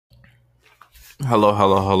Hello,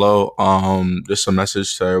 hello, hello. Just a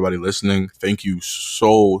message to everybody listening. Thank you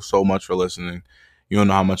so much for listening. You don't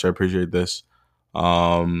know how much I appreciate this.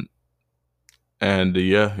 Um, and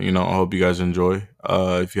yeah, I hope you guys enjoy.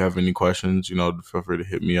 If you have any questions, feel free to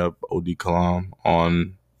hit me up, OD Kalam,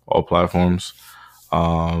 on all platforms.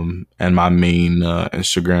 And my main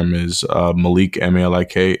Instagram is Malik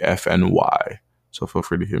MalikFNY. So feel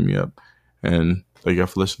free to hit me up. And thank you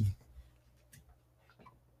for listening.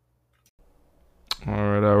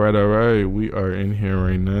 All right. We are in here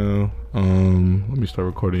right now. Let me start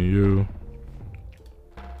recording you.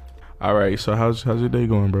 All right. So how's your day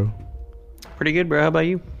going, bro? Pretty good, bro. How about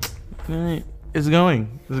you? Alright. It's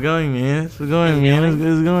going. It's going, man. It's going, man. It's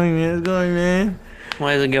going, man. It's going, man.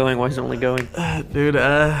 Why is it going? Why is it only going? Dude,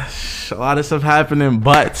 a lot of stuff happening,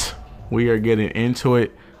 but we are getting into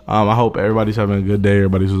it. I hope everybody's having a good day.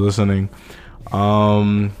 Everybody's listening.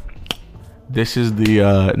 This is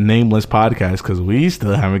the nameless podcast because we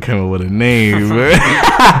still haven't come up with a name.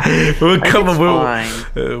 we'll come up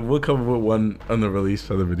with one on the release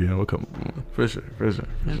of the video. We'll come up with one for sure.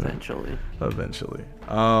 Eventually.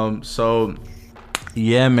 So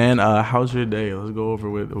yeah, man. How's your day? Let's go over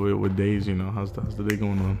with days. How's the day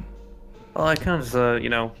going on? Well, I kind of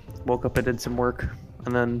just, woke up, I did some work,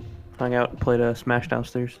 and then hung out and played Smash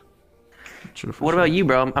downstairs. True. What about you,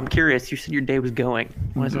 bro? I'm curious. You said your day was going.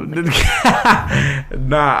 Why is it?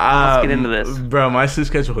 Nah, let's get into this, bro. My sleep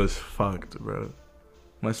schedule is fucked, bro.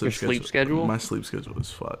 Your sleep schedule? My sleep schedule is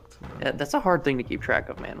fucked. Bro. Yeah, that's a hard thing to keep track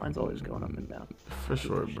of, man. Mine's always going up and down. For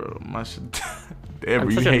sure, bro. My shit. Damn,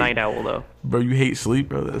 I'm such a night owl, though. Bro, you hate sleep,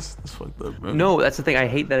 bro. That's fucked up, bro. No, that's the thing. I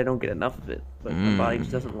hate that I don't get enough of it, but my body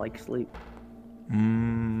just doesn't like sleep.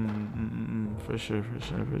 For sure.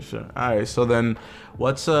 All right, so then,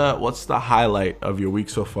 what's the highlight of your week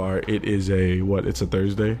so far? It is it's a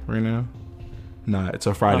Thursday right now. Nah, it's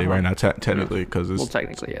a Friday right now, technically, because it's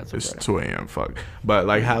technically, yeah, it's 2 a.m. Fuck, but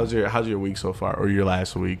like, how's your week so far, or your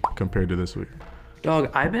last week compared to this week?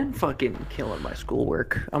 Dog, I've been fucking killing my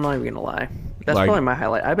schoolwork. I'm not even gonna lie. That's probably my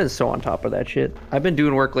highlight. I've been so on top of that shit. I've been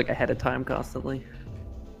doing work like ahead of time constantly.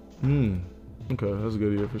 Okay, that's a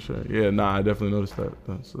good idea for sure. Yeah, nah, I definitely noticed that.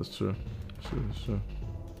 That's true. Sure.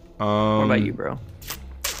 What about you, bro?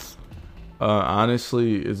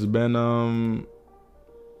 Honestly, it's been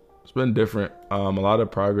different. A lot of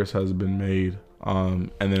progress has been made. And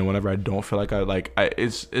then whenever I don't feel like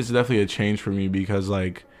it's definitely a change for me because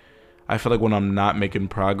like I feel like when I'm not making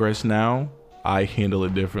progress now, I handle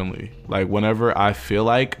it differently. Like whenever I feel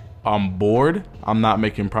like I'm bored, I'm not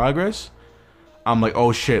making progress, I'm like,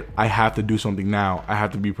 oh shit, I have to do something now. I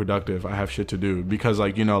have to be productive. I have shit to do because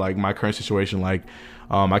like, like my current situation, like,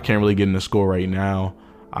 I can't really get into school right now.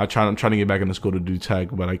 I'm trying to get back into school to do tech,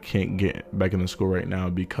 but I can't get back into school right now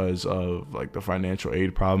because of like the financial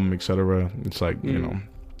aid problem, etc. It's like, and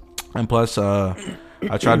plus, I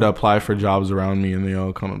tried to apply for jobs around me and they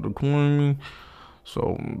all kind of declined me.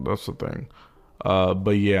 So that's the thing.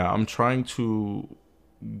 But yeah, I'm trying to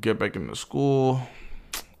get back into school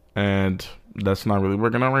and that's not really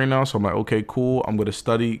working out right now. So I'm like, okay, cool. I'm going to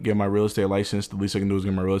study, get my real estate license. The least I can do is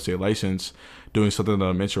get my real estate license, doing something that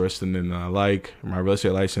I'm interested in and I like. My real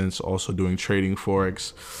estate license, also doing trading,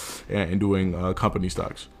 Forex, and doing company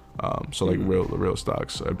stocks. So like real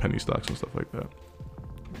stocks and penny stocks and stuff like that.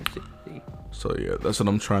 So yeah, that's what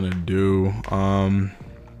I'm trying to do.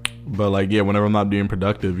 But like, yeah, whenever I'm not being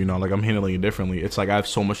productive, like I'm handling it differently. It's like I have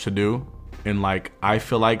so much to do and like I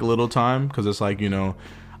feel like little time because it's like,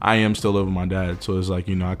 I am still living with my dad, so it's like,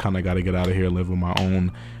 I kind of got to get out of here and live on my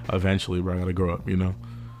own eventually, but I got to grow up,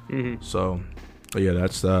 So, but yeah,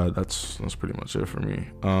 that's pretty much it for me.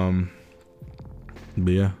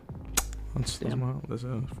 But yeah, that's it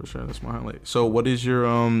for sure. That's my highlight. So, what is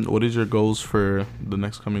your goals for the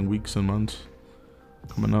next coming weeks and months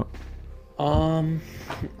coming up?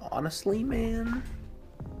 Honestly, man,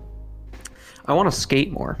 I want to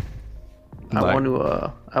skate more. I want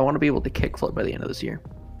to be able to kickflip by the end of this year.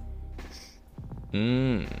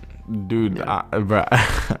 Dude, yeah.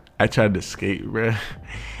 I tried to skate, bro,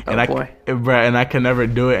 and I can never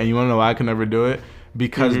do it. And you want to know why I can never do it?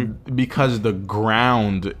 Because the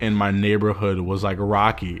ground in my neighborhood was like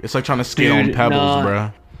rocky. It's like trying to skate on pebbles,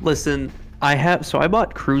 bro. Listen, I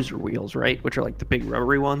bought cruiser wheels, right, which are like the big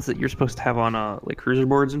rubbery ones that you're supposed to have on like cruiser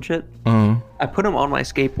boards and shit. I put them on my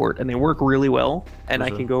skateboard and they work really well, and I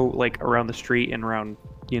can go like around the street and around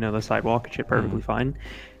the sidewalk and shit perfectly fine.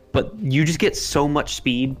 But you just get so much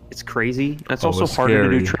speed, it's crazy. And it's also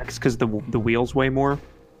harder to do tricks because the wheels weigh more.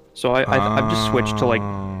 So I've just switched to like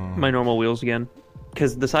my normal wheels again.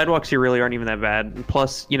 Because the sidewalks here really aren't even that bad. And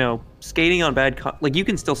plus, skating on like you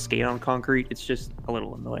can still skate on concrete. It's just a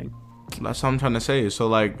little annoying. That's what I'm trying to say. So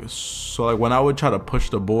like when I would try to push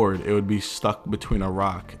the board, it would be stuck between a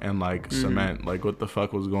rock and like cement. Like what the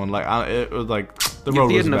fuck was going? Like it was like the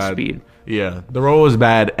road was bad. Speed. Yeah, the road was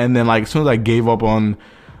bad. And then like as soon as I gave up on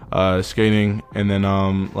skating, and then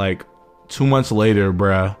like 2 months later,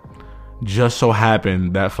 bruh, just so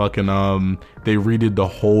happened that fucking they redid the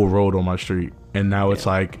whole road on my street, and now it's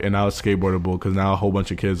like, and now it's skateboardable because now a whole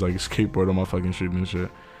bunch of kids like skateboard on my fucking street and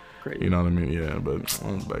shit. Crazy. You know what I mean? Yeah, but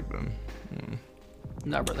that was back then. Yeah.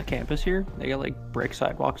 No, but the campus here, they got like brick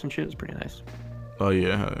sidewalks and shit. It's pretty nice. Oh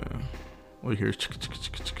yeah. Well, here's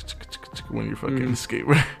when you're fucking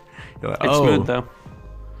skateboard. You're like, it's smooth though.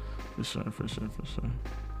 For sure.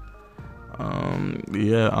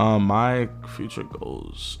 My future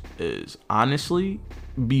goals is honestly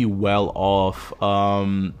be well off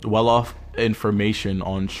information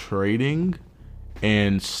on trading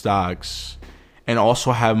and stocks, and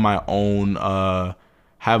also have my own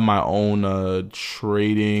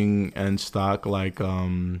trading and stock like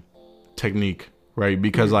technique, right?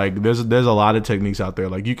 Because like there's a lot of techniques out there.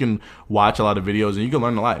 Like you can watch a lot of videos and you can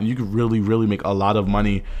learn a lot, and you can really make a lot of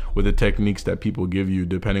money with the techniques that people give you,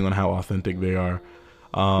 depending on how authentic they are.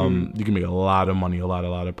 You can make a lot of money, a lot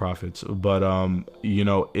of profits, but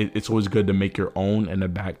it's always good to make your own and to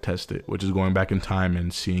back test it, which is going back in time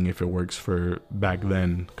and seeing if it works for back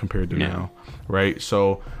then compared to now, right?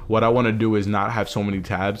 So what I want to do is not have so many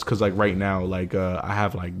tabs, because like right now, like I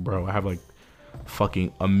have like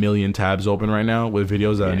fucking a million tabs open right now with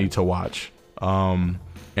videos that I need to watch.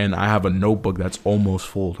 And I have a notebook that's almost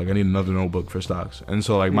full. Like I need another notebook for stocks. And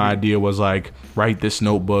so like my idea was like, write this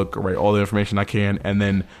notebook, write all the information I can, and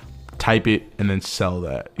then type it and then sell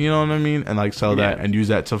that. You know what I mean? And like sell that and use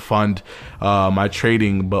that to fund my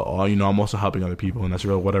trading. But I'm also helping other people, and that's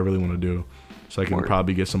really what I really want to do. So I can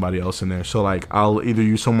probably get somebody else in there. So like I'll either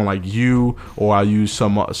use someone like you, or I'll use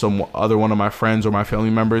some other one of my friends or my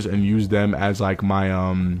family members and use them as like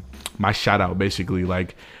my my shout out, basically,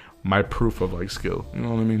 like my proof of like skill. You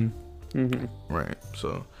know what I mean? Right.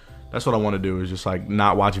 So that's what I want to do, is just like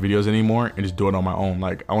not watch videos anymore and just do it on my own.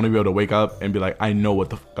 Like I want to be able to wake up and be like, I know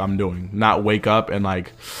what the fuck I'm doing. Not wake up and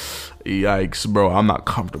like, yikes, bro, I'm not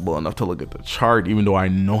comfortable enough to look at the chart, even though I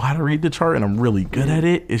know how to read the chart and I'm really good at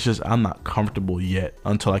it. It's just I'm not comfortable yet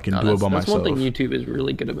until I can do it by myself. That's one thing YouTube is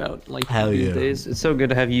really good about. Like these days, it's so good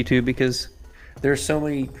to have YouTube, because there's so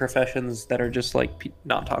many professions that are just like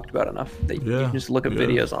not talked about enough that you can just look up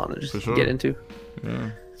videos on and just get into.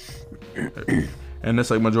 And it's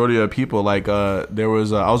like majority of people, like there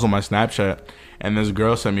was I was on my Snapchat and this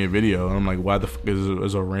girl sent me a video, and I'm like, why the fuck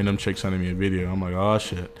is a random chick sending me a video? I'm like, oh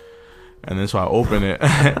shit. And then so I open it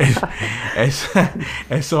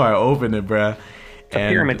and so I opened it, bruh. It's a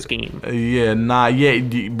pyramid scheme.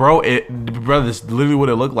 Bro, that's literally what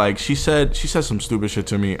it looked like. She said some stupid shit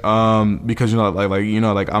to me. Because I'm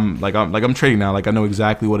trading now. Like I know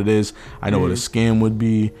exactly what it is. I know what a scam would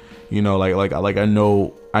be. I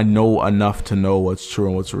know enough to know what's true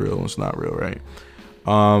and what's real and what's not real, right?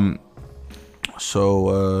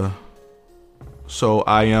 So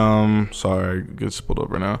I sorry, get spilled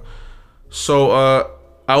over now. So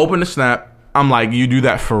I opened the Snap. I'm like, you do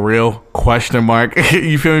that for real? Question mark.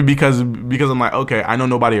 You feel me? Because I'm like, okay, I know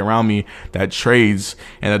nobody around me that trades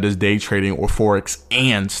and that does day trading or forex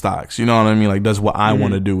and stocks. You know what I mean? Like, does what I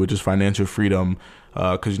want to do, which is financial freedom.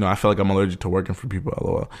 Because I feel like I'm allergic to working for people.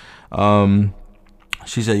 LOL.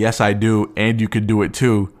 She said, yes, I do, and you could do it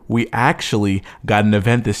too. We actually got an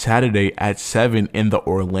event this Saturday at 7 in the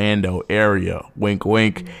Orlando area. Wink,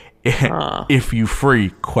 wink. If you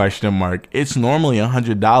free? Question mark. It's normally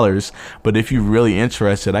 $100, but if you're really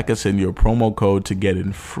interested, I can send you a promo code to get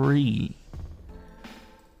in free.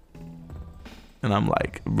 And I'm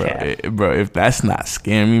like, bro, if that's not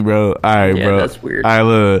scammy, bro, all right, bro. That's weird. All right,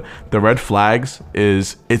 look, the red flags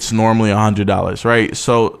is it's normally $100, right?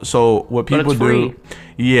 So what people do,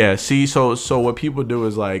 so what people do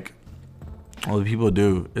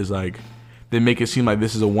is like, they make it seem like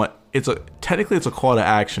this is technically it's a call to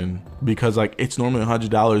action, because like it's normally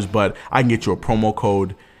 $100, but I can get you a promo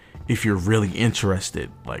code if you're really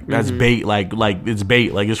interested. Like that's bait. Like it's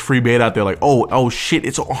bait. Like it's free bait out there. Like oh shit,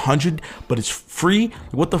 it's 100, but it's free.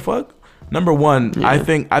 What the fuck? Number one, I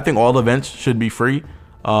think all events should be free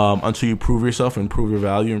until you prove yourself and prove your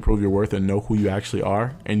value and prove your worth and know who you actually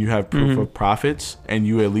are, and you have proof of profits, and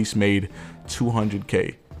you at least made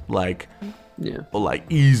 $200K. Like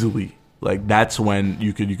easily. Like that's when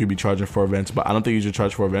you could be charging for events, but I don't think you should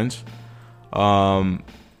charge for events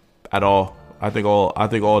at all. I think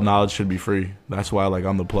all knowledge should be free. That's why like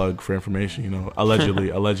I'm the plug for information,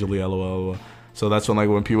 allegedly, LOL. So that's when, like,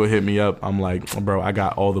 when people hit me up, I'm like, bro, I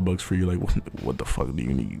got all the books for you. Like, what the fuck do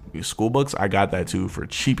you need? School books? I got that too for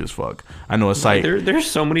cheap as fuck. I know a site. There's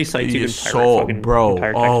so many sites you can pirate fucking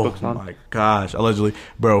entire textbooks on. Oh my gosh, allegedly,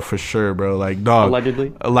 bro, for sure, bro. Like, dog,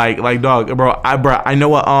 allegedly, like dog, bro. I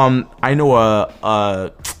know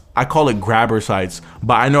I call it grabber sites,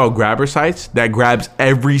 but I know a grabber sites that grabs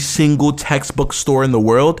every single textbook store in the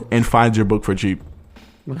world and finds your book for cheap.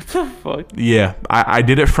 What the fuck? Yeah, I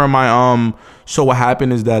did it from my So what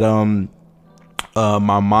happened is that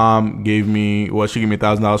my mom gave me she gave me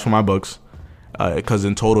 $1,000 for my books, because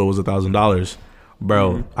in total it was $1,000,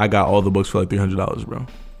 bro. Mm-hmm. I got all the books for like $300, bro.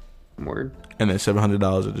 Word. And then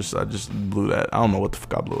 $700 I just blew that. I don't know what the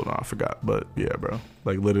fuck I blew it on. I forgot, but yeah, bro.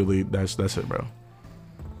 Like literally, that's it, bro.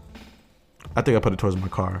 I think I put it towards my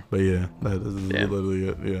car, but yeah, that is literally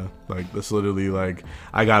it. Yeah, like that's literally like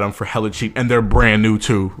I got them for hella cheap, and they're brand new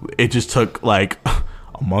too. It just took like a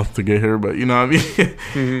month to get here, but you know what I mean.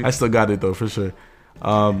 Mm-hmm. I still got it though for sure.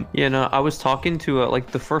 Yeah, no, I was talking to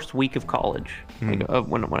like the first week of college, like,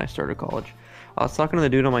 when I started college. I was talking to the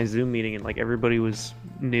dude on my Zoom meeting, and like everybody was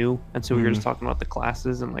new, and so we were just talking about the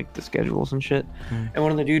classes and like the schedules and shit. And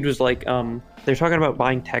one of the dude was like, they're talking about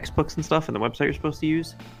buying textbooks and stuff and the website you're supposed to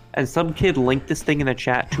use. And some kid linked this thing in the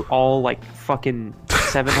chat to all like fucking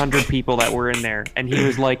 700 people that were in there, and he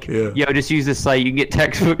was like, "Yo, just use this site. You can get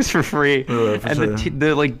textbooks for free." And sure.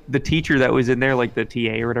 the teacher that was in there, like the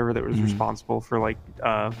TA or whatever that was responsible for like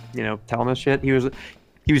telling us shit, he was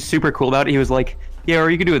super cool about it. He was like, "Yeah, or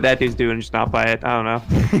you could do what that dude's doing and just not buy it." I don't know.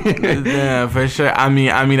 Yeah, for sure. I mean,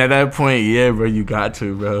 at that point, yeah, bro, you got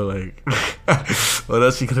to, bro. Like, what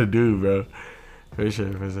else you gonna do, bro? For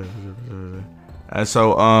sure.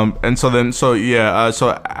 So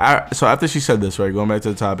after she said this, right, going back to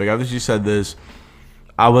the topic, after she said this,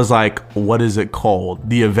 I was like, what is it called?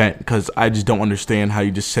 The event, because I just don't understand how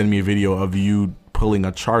you just send me a video of you pulling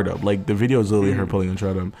a chart up. Like, the video is literally her pulling a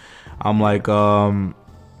chart up. I'm like,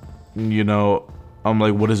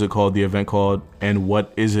 what is it called? The event called, and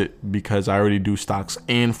what is it? Because I already do stocks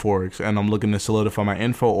and Forex, and I'm looking to solidify my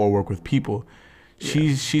info or work with people.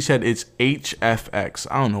 She said it's HFX.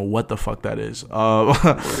 I don't know what the fuck that is.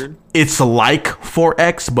 It's like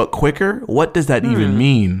Forex but quicker. What does that even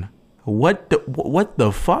mean? What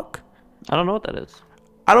the fuck? I don't know what that is.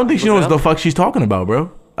 I don't think she knows what the fuck she's talking about,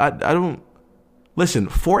 bro. I don't listen.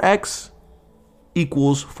 Forex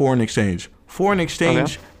equals foreign exchange. Foreign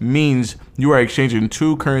exchange means you are exchanging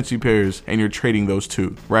two currency pairs and you're trading those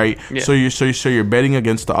two, right? Yeah. So you're betting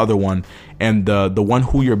against the other one, and the one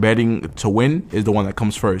who you're betting to win is the one that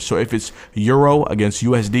comes first. So if it's euro against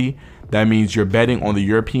USD, that means you're betting on the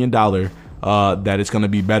European dollar that it's going to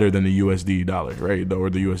be better than the USD dollar, right? Or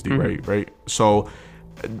the USD, right? So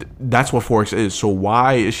that's what Forex is. So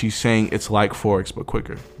why is she saying it's like Forex but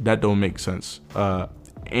quicker? That don't make sense.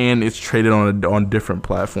 And it's traded on different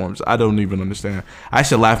platforms. I don't even understand. I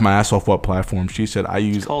should laugh my ass off what platform. She said I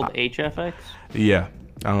use. It's called HFX? Yeah.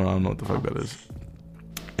 I don't know what the fuck that is.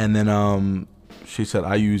 And then she said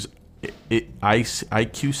I use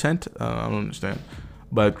IQ Cent. I don't understand.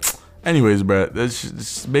 But anyways, bro,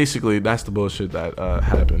 that's basically that's the bullshit that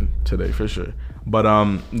happened today for sure. But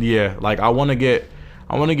yeah, like I want to get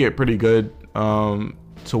pretty good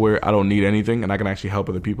to where I don't need anything and I can actually help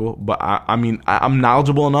other people. But I mean, I'm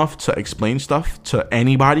knowledgeable enough to explain stuff to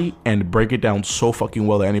anybody and break it down so fucking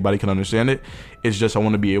well that anybody can understand it. It's just I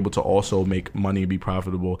want to be able to also make money and be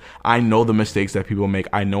profitable. I know the mistakes that people make.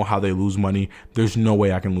 I know how they lose money. There's no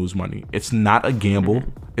way I can lose money. It's not a gamble.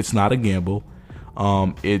 It's not a gamble.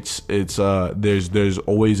 There's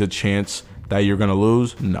always a chance that you're gonna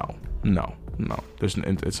lose. No.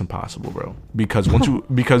 It's impossible, bro. Because once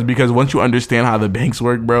you understand how the banks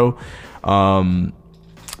work, bro, then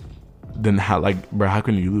how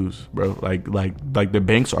can you lose, bro? Like the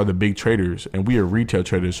banks are the big traders and we are retail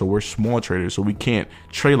traders, so we're small traders, so we can't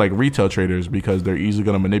trade like retail traders because they're easily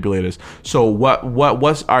gonna manipulate us. So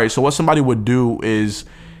what's all right? So what somebody would do is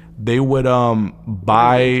they would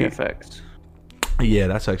buy FX. Yeah,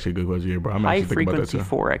 that's actually a good question, bro. I'm High frequency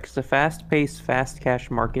Forex, a fast-paced, fast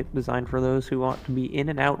cash market designed for those who want to be in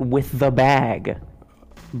and out with the bag.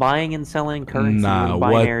 Buying and selling currency with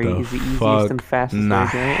binary is the easiest and fastest way to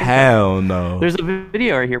it. Hell no. There's a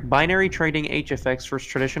video right here. Binary trading HFX versus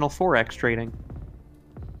traditional Forex trading.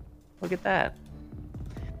 Look at that.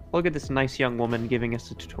 Look at this nice young woman giving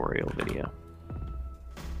us a tutorial video.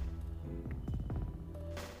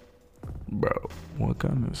 Bro, what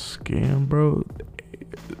kind of scam, bro?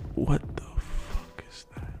 What the fuck is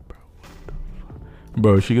that, bro? What the fuck?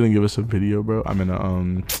 Bro, is she gonna give us a video, bro? I'm in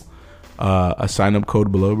a sign up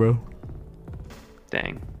code below, bro.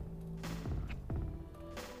 Dang.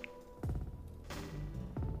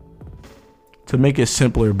 To make it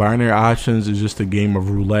simpler, binary options is just a game of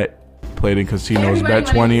roulette played in casinos. Bet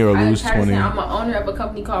 20 or lose 20. I'm an owner of a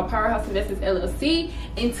company called Powerhouse Investors LLC,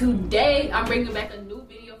 and today I'm bringing back a new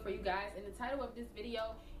video for you guys. And the title of this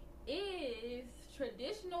video is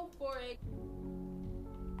Traditional Forex.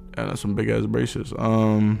 And that's some big ass braces.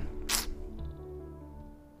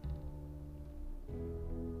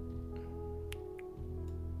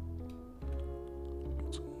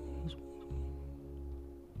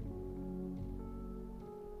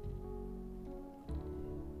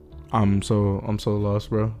 I'm so lost,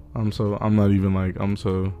 bro. I'm not even like,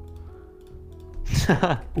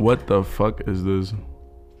 what the fuck is this?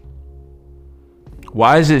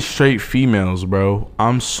 Why is it straight females, bro?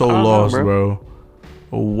 I'm so lost, bro.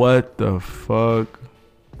 What the fuck?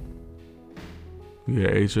 Yeah,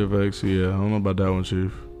 HFX, yeah. I don't know about that one,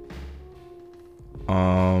 Chief.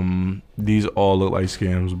 These all look like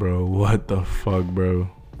scams, bro. What the fuck, bro?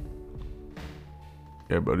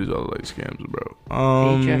 Yeah, bro, these all look like scams, bro.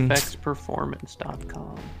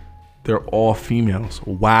 HFXperformance.com. They're all females.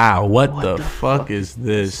 Wow, what the fuck is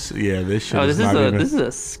this? Yeah, this shit. This is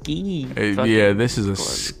a scheme. Yeah, this is a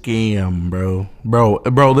scam, bro. Bro,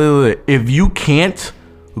 literally, if you can't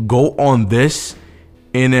go on this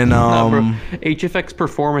in an HFX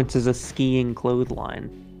Performance is a skiing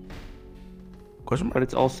clothesline. Question mark? But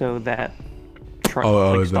it's also that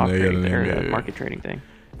market trading thing.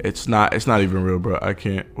 It's not even real, bro. I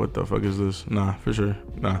can't. What the fuck is this? Nah, for sure.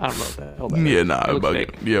 Nah. I don't know what the hell that is. Yeah, nah, bugging.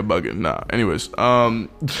 Yeah, bugging. Nah. Anyways,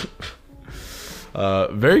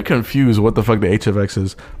 very confused what the fuck the HFX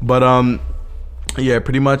is. But yeah,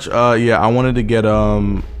 pretty much yeah, I want to get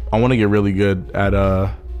really good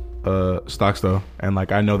at stocks though. And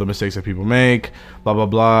like I know the mistakes that people make, blah blah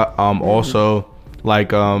blah. Also like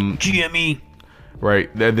GME. Right,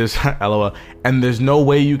 there's LOL, and there's no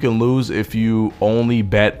way you can lose if you only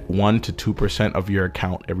bet 1 to 2% of your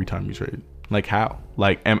account every time you trade. Like how?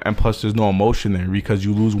 Like and plus there's no emotion there because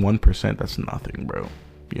you lose 1%. That's nothing, bro.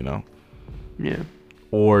 You know. Yeah.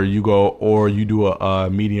 Or you do a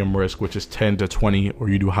medium risk, which is 10 to 20, or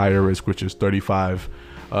you do higher risk, which is 35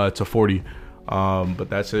 to 40. But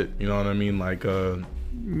that's it. You know what I mean? Like yeah.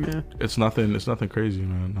 It's nothing crazy,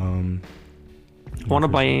 man. I want to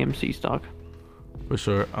buy AMC stock. For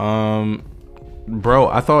sure. Bro,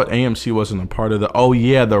 I thought AMC wasn't a part of the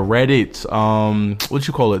the Reddit, what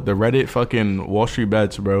you call it? The Reddit fucking Wall Street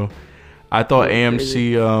bets, bro. I thought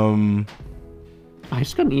AMC I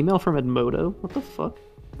just got an email from Edmodo. What the fuck?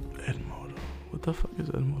 Edmodo. What the fuck is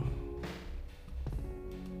Edmodo?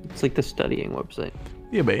 It's like the studying website.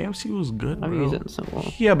 Yeah, but AMC was good, bro. I'm using it so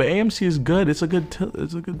long. Yeah, but AMC is good. It's a good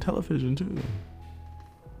television too.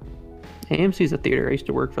 AMC's a theater. I used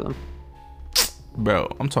to work for them.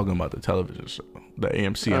 Bro, I'm talking about the television show, the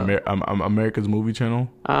AMC America's Movie Channel.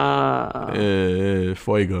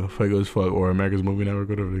 Fuego as fuck, or America's Movie Network,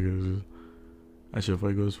 whatever it is. That shit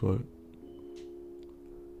Fuego as fuck.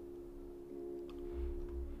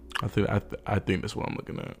 I think that's what I'm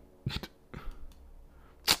looking at.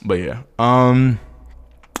 But yeah,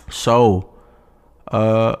 so,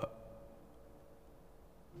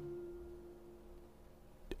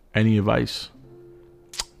 any advice?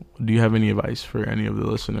 Do you have any advice for any of the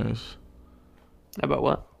listeners? About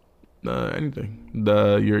what? Anything.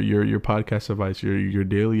 Your podcast advice, your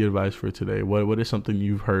daily advice for today. What is something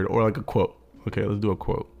you've heard, or like a quote? Okay, let's do a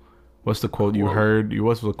quote. What's the quote you heard?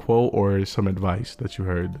 What's the quote or some advice that you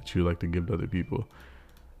heard that you like to give to other people?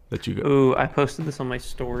 That you got? Ooh, I posted this on my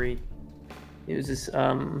story. It was this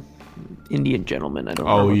Indian gentleman. I don't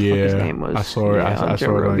know what the fuck his name was. I saw it.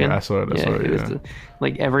 Yeah, I saw it. Yeah.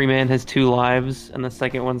 Like every man has 2 lives, and the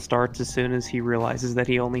second one starts as soon as he realizes that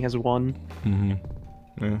he only has one. Mm-hmm.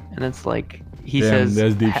 Yeah. And it's like he says,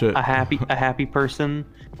 that's deep shit. a happy person,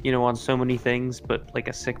 wants so many things, but like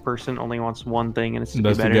a sick person only wants one thing, and it's to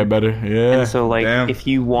get better. Yeah. And so like if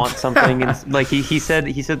you want something, and like he said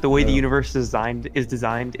the way the universe is designed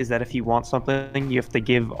is that if you want something, you have to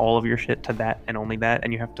give all of your shit to that and only that,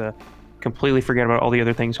 and you have to completely forget about all the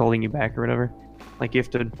other things holding you back or whatever. Like you have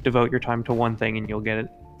to devote your time to one thing and you'll get it.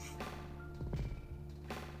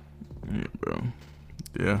 Yeah, bro.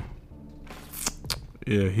 Yeah.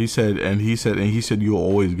 Yeah, he said you'll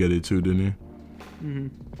always get it too, didn't he?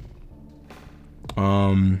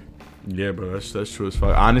 Mm-hmm. Yeah, bro, that's true as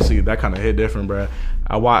fuck. Honestly, that kind of hit different, bro.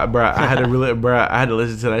 I had to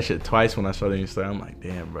listen to that shit twice when I saw the new story. I'm like,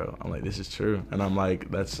 damn, bro. I'm like, this is true, and I'm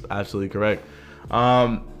like, that's absolutely correct.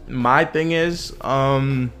 My thing is,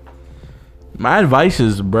 my advice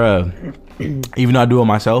is, bruh, even though I do it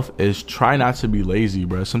myself, is try not to be lazy,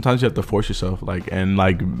 bruh. Sometimes you have to force yourself,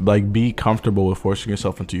 like be comfortable with forcing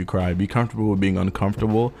yourself until you cry. Be comfortable with being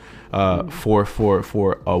uncomfortable,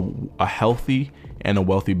 for a healthy and a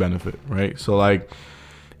wealthy benefit, right? So like,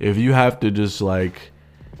 if you have to just like,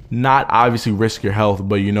 not obviously risk your health,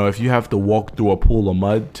 but you know, if you have to walk through a pool of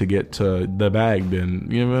mud to get to the bag, then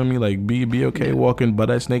you know what I mean. Like, be okay walking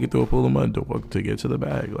butt-ass naked through a pool of mud to get to the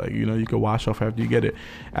bag. Like, you know, you can wash off after you get it.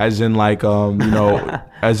 As in, like, you know,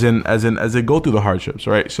 as in go through the hardships,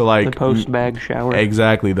 right? So like the post bag shower.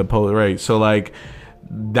 Exactly, right. So like,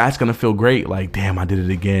 that's gonna feel great. Like, damn, I did it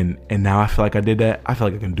again, and now I feel like I did that. I feel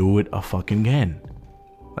like I can do it a fucking again.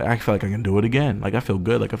 Like, I feel like I can do it again. Like, I feel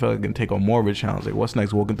good. Like, I feel like I can take on more of a challenge. Like, what's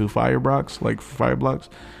next? Walking through fire blocks? Like, fire blocks?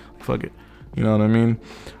 Fuck it. You know what I mean?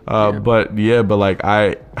 But like,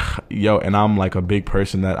 and I'm like a big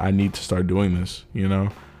person that I need to start doing this, you know?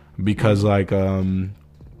 Because like,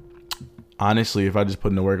 honestly, if I just put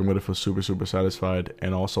in the work, I'm going to feel super, super satisfied.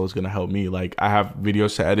 And also it's going to help me. Like, I have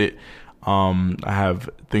videos to edit. I have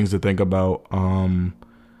things to think about.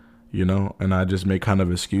 You know, and I just make kind of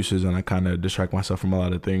excuses and I kind of distract myself from a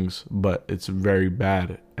lot of things, but it's very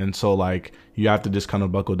bad. And so like, you have to just kind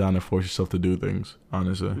of buckle down and force yourself to do things,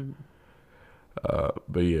 honestly.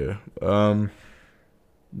 But yeah,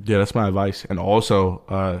 that's my advice. And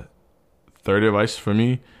also, third advice for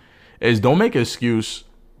me is don't make any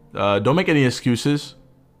excuses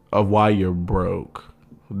of why you're broke.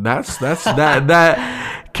 That's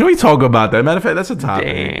that. Can we talk about that? Matter of fact, that's a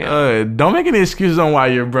topic. Don't make any excuses on why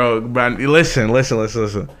you're broke, man. Listen. All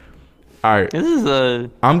right. This is a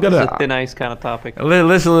thin ice kind of topic.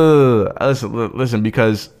 Listen,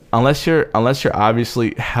 because unless you're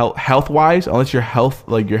obviously health wise, unless your health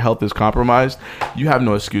is compromised, you have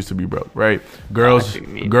no excuse to be broke, right? Girls,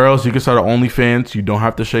 you can start an OnlyFans. You don't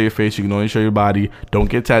have to show your face. You can only show your body. Don't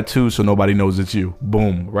get tattoos so nobody knows it's you.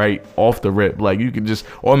 Boom, right off the rip. Like, you can just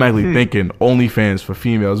automatically thinking OnlyFans for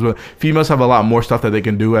females. But females have a lot more stuff that they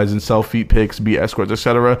can do, as in sell feet pics, be escorts,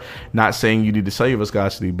 etc. Not saying you need to sell your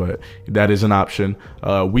viscosity, but that is an option.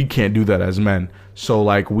 We can't do that as men. So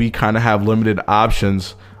like, we kind of have limited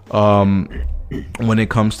options when it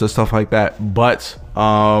comes to stuff like that. But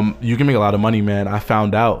you can make a lot of money, man. I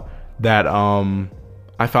found out that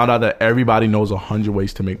everybody knows 100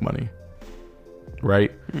 ways to make money,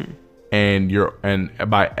 right? And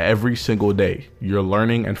by every single day you're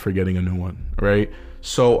learning and forgetting a new one, right?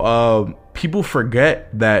 So people forget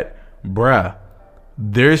that, bruh,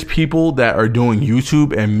 there's people that are doing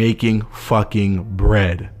YouTube and making fucking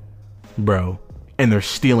bread, bro. And they're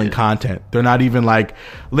stealing content. They're not even like,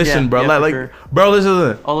 listen, bro. Bro,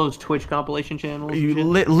 listen. All those Twitch compilation channels. No, you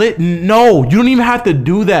don't even have to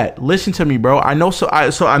do that. Listen to me, bro. I know. So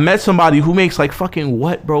I met somebody who makes like fucking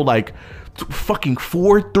what, bro? Like fucking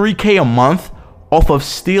 $3K a month off of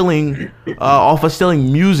stealing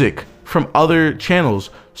music from other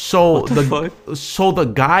channels. So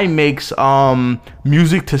the guy makes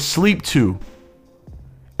music to sleep to.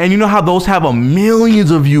 And you know how those have millions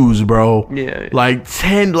of views, bro? Yeah. Like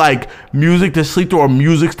 10, like music to sleep to or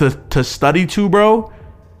music to study to, bro.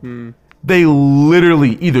 They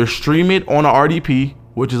literally either stream it on an RDP,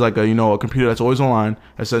 which is like a computer that's always online,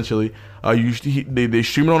 essentially. They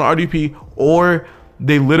stream it on an RDP, or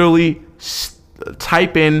they literally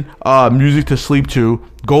type in music to sleep to,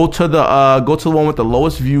 go to the one with the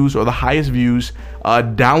lowest views or the highest views,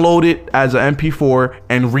 download it as an MP4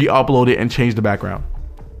 and re-upload it and change the background.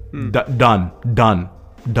 Done,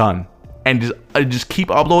 and just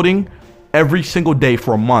keep uploading every single day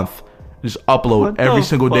for a month. Just upload every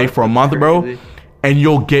single day for a month, bro, and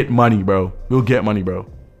you'll get money, bro. You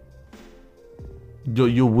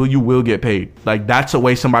will get paid. Like, that's the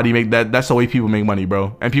way somebody make that. That's the way people make money,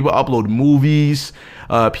 bro. And people upload movies.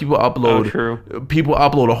 People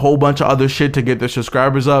upload a whole bunch of other shit to get their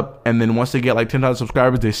subscribers up, and then once they get like 10,000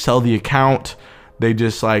 subscribers, they sell the account. They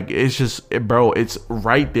just like, bro, it's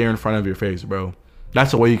right there in front of your face, bro.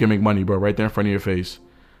 That's the way you can make money, bro. Right there in front of your face.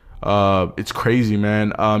 It's crazy,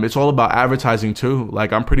 man. It's all about advertising too.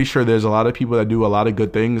 Like, I'm pretty sure there's a lot of people that do a lot of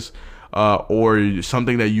good things, or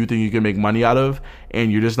something that you think you can make money out of,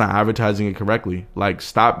 and you're just not advertising it correctly. Like,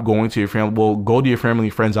 stop going to your family. Well, go to your family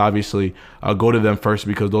and friends, obviously. Go to them first,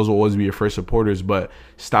 because those will always be your first supporters, but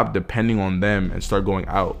stop depending on them and start going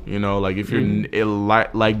out. You know, like, if you're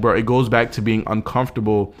bro, it goes back to being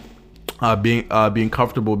uncomfortable, being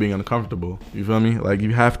comfortable being uncomfortable. You feel me? Like,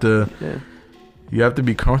 you have to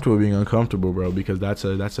be comfortable being uncomfortable, bro, because that's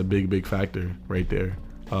a big factor right there,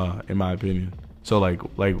 in my opinion. So like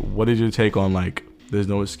what is your take on, like, there's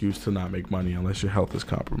no excuse to not make money unless your health is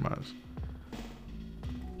compromised?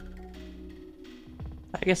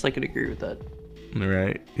 I guess I could agree with that.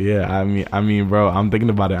 Right? Yeah. I mean, bro. I'm thinking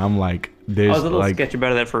about it. I'm like, there's I was a little like, sketchy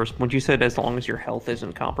about it at first. When you said as long as your health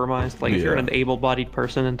isn't compromised, like if you're Yeah. an able-bodied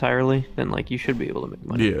person entirely, then like you should be able to make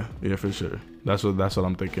money. yeah, for sure. That's what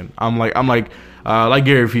I'm thinking. I'm like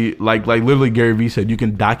Gary Vee, like literally Gary Vee said, you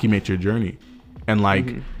can document your journey, and like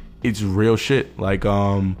it's real shit. Like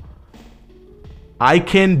I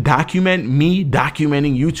can document me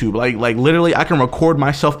documenting YouTube. Like literally, I can record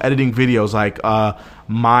myself editing videos. Like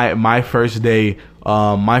my first day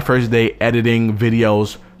editing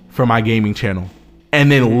videos for my gaming channel,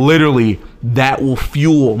 and then literally that will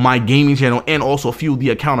fuel my gaming channel and also fuel the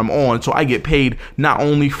account I'm on. So I get paid not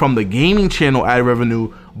only from the gaming channel ad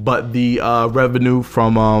revenue, but the revenue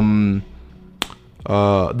from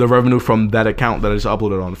that account that I just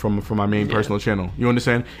uploaded on from my main personal channel. You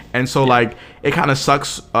understand? And so like it kind of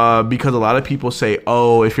sucks because a lot of people say,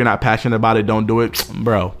 oh, if you're not passionate about it, don't do it.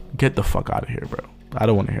 Bro, get the fuck out of here, bro. I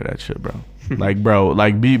don't want to hear that shit, bro. Like, bro,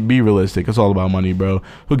 like be realistic. It's all about money, bro.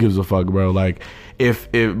 Who gives a fuck, bro? Like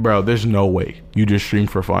if bro, there's no way you just stream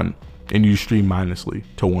for fun and you stream mindlessly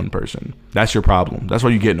to one person. That's your problem. That's why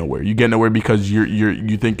you get nowhere. You get nowhere because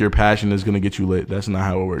you think your passion is gonna get you lit. That's not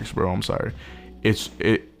how it works, bro. I'm sorry.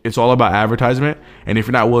 It's all about advertisement, and if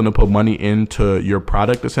you're not willing to put money into your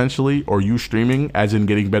product essentially, or you streaming as in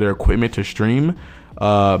getting better equipment to stream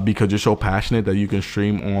because you're so passionate that you can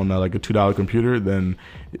stream on like a $2 computer, then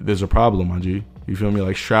there's a problem, my G. You feel me?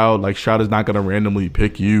 Like Shroud is not gonna randomly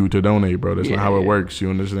pick you to donate, bro. That's not how it works. You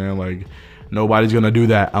understand? Like nobody's gonna do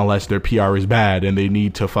that unless their PR is bad and they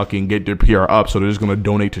need to fucking get their PR up. So they're just gonna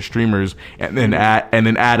donate to streamers and then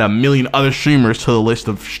add a million other streamers to the list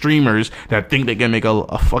of streamers that think they can make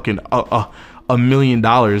a fucking $1 million.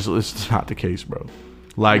 It's not the case, bro.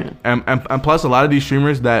 Like and plus a lot of these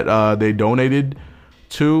streamers that they donated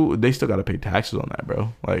to, they still gotta pay taxes on that,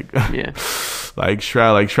 bro. Like like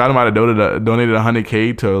Shroud might have donated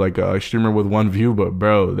 $100K to like a streamer with 1 view, but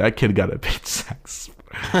bro, that kid gotta pay tax.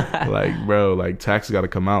 Like bro, like tax got to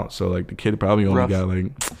come out, so like the kid probably only got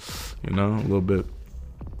like, you know, a little bit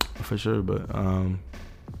for sure. But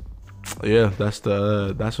yeah,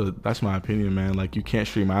 that's my opinion, man. Like you can't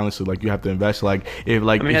stream mindlessly. Like you have to invest. Like if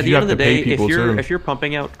like, I mean, if you have to pay people too. If you're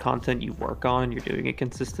pumping out content you work on, you're doing it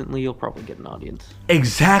consistently, you'll probably get an audience.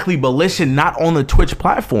 Exactly, but listen, not on the Twitch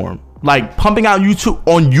platform. Like pumping out on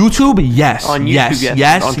YouTube, yes. On YouTube,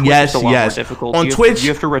 yes. On Twitch, it's a lot more difficult. On Twitch, you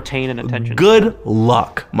have to retain an attention. Good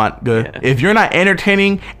luck, good. Yeah. If you're not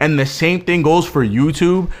entertaining, and the same thing goes for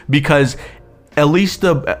YouTube, because at least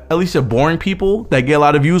the boring people that get a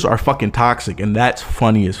lot of views are fucking toxic, and that's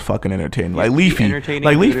funny as fucking entertaining. Like Leafy,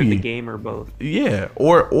 the game or both. Yeah,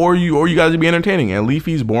 or you guys would be entertaining, and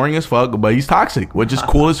Leafy's boring as fuck, but he's toxic, which is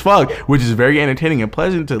cool as fuck, which is very entertaining and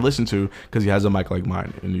pleasant to listen to because he has a mic like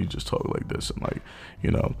mine, and you just talk like this and like, you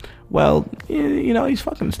know, well, you know, he's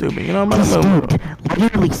fucking stupid. You know,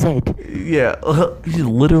 literally said. Yeah, he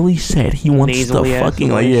literally said he wants nasally to fucking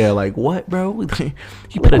like, like what, bro?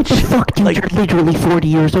 You put like you're literally 40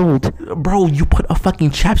 years old, bro. You put a fucking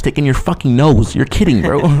chapstick in your fucking nose. You're kidding,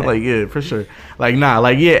 bro? Like yeah, for sure. Like nah,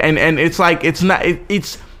 like yeah, and it's like it's not.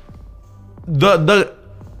 It's the.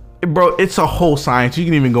 Bro, it's a whole science. You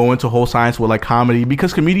can even go into whole science with like comedy,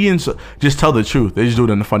 because comedians just tell the truth. They just do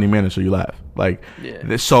it in a funny manner, so you laugh. Like,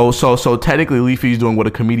 so technically, Leafy's doing what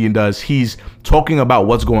a comedian does. He's talking about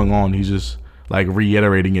what's going on. He's just like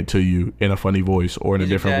reiterating it to you in a funny voice or in a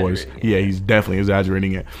different voice. Yeah, he's definitely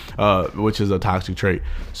exaggerating it, which is a toxic trait.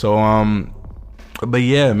 So, but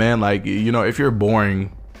yeah, man, like, you know, if you're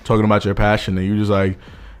boring talking about your passion and you're just like,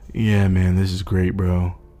 yeah, man, this is great,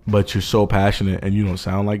 bro, but you're so passionate and you don't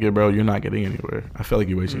sound like it, bro, you're not getting anywhere. I feel like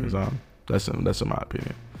you're wasting your time. That's in my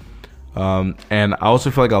opinion. And I also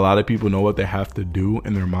feel like a lot of people know what they have to do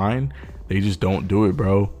in their mind. They just don't do it,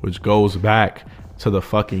 bro, which goes back to the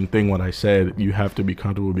fucking thing when I said you have to be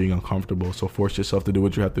comfortable being uncomfortable. So force yourself to do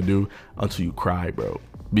what you have to do until you cry, bro.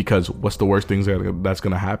 Because what's the worst things that's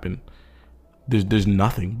gonna happen? There's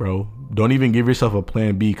nothing, bro. Don't even give yourself a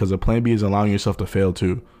plan B, because a plan B is allowing yourself to fail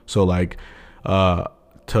too. So like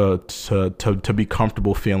to be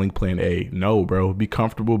comfortable failing plan A. No, bro. Be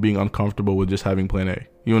comfortable being uncomfortable with just having plan A.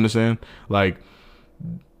 You understand? Like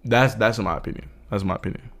that's in my opinion. That's my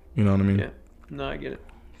opinion. You know what I mean? Yeah. No, I get it.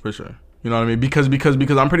 For sure. You know what I mean? Because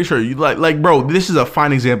I'm pretty sure you like bro, this is a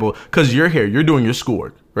fine example, because you're here, you're doing your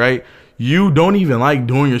schoolwork, right? You don't even like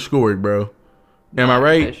doing your schoolwork, bro. Am I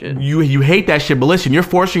right? You hate that shit, but listen, you're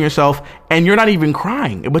forcing yourself and you're not even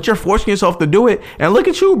crying, but you're forcing yourself to do it. And look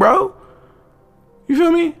at you, bro. You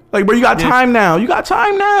feel me? Like, bro, you got time now. You got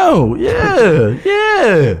time now. Yeah.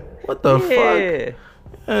 Yeah. What the fuck?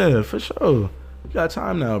 Yeah, for sure. You got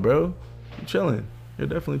time now, bro. You chilling. You're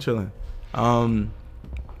definitely chilling.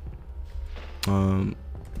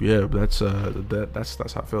 Yeah, that's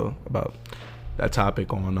how I feel about that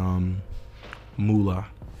topic on Moolah.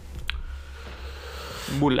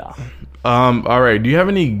 All right. Do you have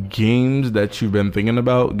any games that you've been thinking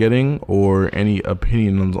about getting, or any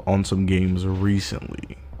opinions on some games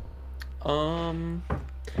recently?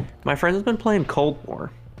 My friend's been playing Cold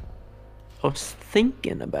War. I was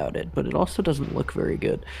thinking about it, but it also doesn't look very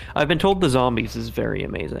good. I've been told the zombies is very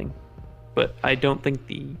amazing, but I don't think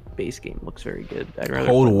the base game looks very good. I'd rather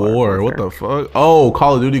Cold play Modern War. What Warfare. the fuck? Oh,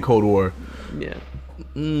 Call of Duty Cold War. Yeah.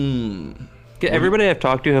 Everybody I've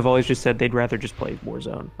talked to have always just said they'd rather just play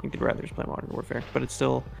Warzone. Like they'd rather just play Modern Warfare, but it's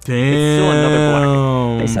still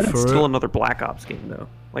Damn. They said it's still another Black Ops game though.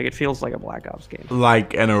 Like it feels like a Black Ops game.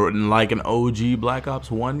 Like an OG Black Ops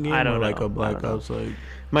 1 game, I don't or like know. a Black Ops like.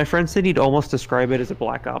 My friend said he'd almost describe it as a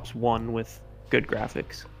Black Ops 1 with good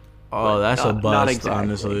graphics. Oh, But that's a not bust, exactly.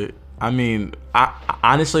 honestly. I mean,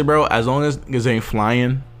 honestly, bro, as long as niggas ain't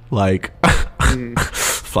flying, like,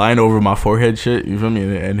 flying over my forehead shit, you feel me,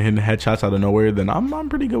 and hitting headshots out of nowhere, then I'm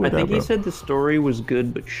pretty good I with that, think bro. he said the story was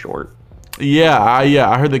good but short.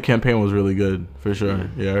 I heard the campaign was really good, for sure.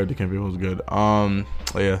 Yeah, I heard the campaign was good.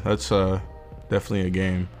 Yeah, that's definitely a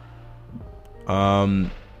game.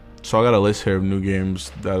 So I got a list here of new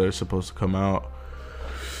games that are supposed to come out.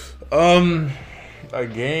 A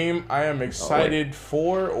game I am excited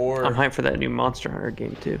for, or I'm hyped for that new Monster Hunter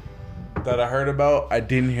game too. that I heard about. I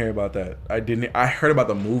didn't hear about that. I heard about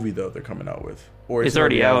the movie though they're coming out with. Or It's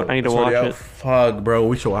already out. I need to It's already watch out? it. Fuck, bro.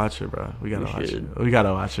 We should watch it, bro. We gotta We watch should. it. We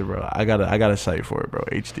gotta watch it, bro. I got a site for it, bro.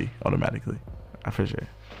 HD automatically. For sure.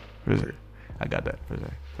 For sure. I got that for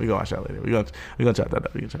sure. We gonna watch that later. We gonna chat that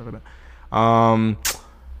up. We can chat that up.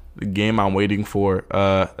 The game I'm waiting for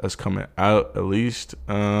that's coming out at least.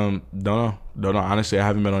 Don't know. Honestly, I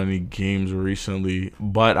haven't been on any games recently,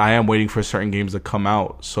 but I am waiting for certain games to come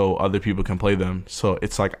out so other people can play them. So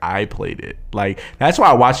it's like I played it. Like that's why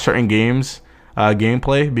I watch certain games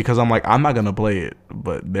gameplay, because I'm like, I'm not gonna play it,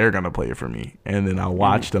 but they're gonna play it for me, and then I'll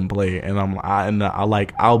watch them play it, and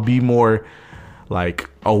I'll be more like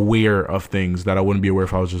aware of things that I wouldn't be aware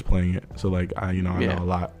if I was just playing it. So like I know a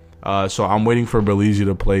lot. So I'm waiting for Belize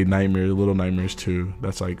to play Little Nightmares 2.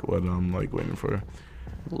 That's like what I'm like waiting for.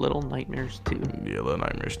 Little Nightmares 2. Yeah, Little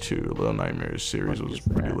Nightmares 2. Little Nightmares series What was is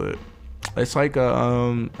pretty that? lit. It's like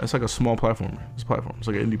a small platformer. It's a platform. It's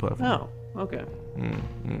like an indie platform. Oh, okay.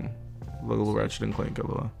 Like a little Ratchet and Clank.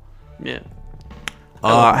 Yeah.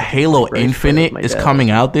 Halo Race Infinite my is dad.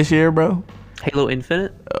 coming out this year, bro. Halo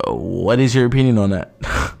Infinite? What is your opinion on that?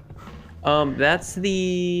 That's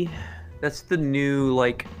the new,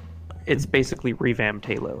 like, it's basically revamped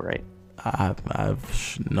Halo, right?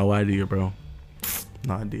 I've no idea, bro.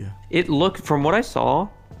 No idea. It looked, from what I saw,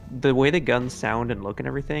 the way the guns sound and look and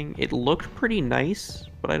everything, it looked pretty nice,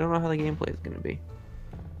 but I don't know how the gameplay is going to be.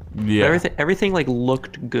 Yeah. Everything like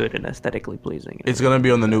looked good and aesthetically pleasing. It's gonna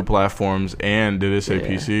be on the new platforms, and did it say Yeah.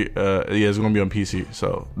 PC? Yeah, it's gonna be on PC,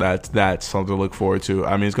 so that's something to look forward to.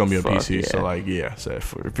 I mean, it's gonna be on Fuck PC, so yeah. like, yeah, so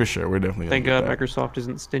for sure, we're definitely. Thank gonna God get that. Microsoft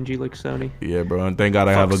isn't stingy like Sony. Yeah, bro, and thank God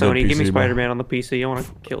I have a Fuck good Sony, PC. give me bro. Spider-Man on the PC. I want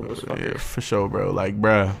to kill those Yeah, fuckers. for sure, bro. Like,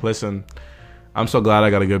 bro, listen, I'm so glad I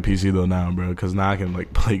got a good PC though now, bro, because now I can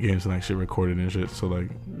like play games and actually record it and shit. So like,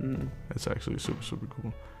 it's actually super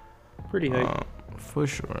cool. Pretty hype. For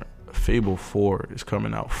sure. Fable 4 is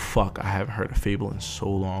coming out. Fuck, I haven't heard of Fable in so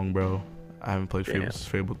long, bro. I haven't played Fable Damn. since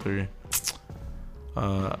Fable 3.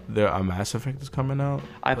 A Mass Effect is coming out.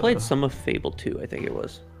 I played some of Fable 2, I think it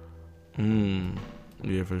was.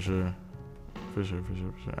 Yeah, for sure. For sure.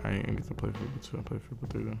 I ain't get to play Fable 2. I played Fable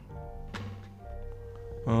 3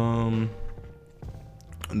 though.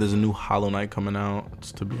 There's a new Hollow Knight coming out.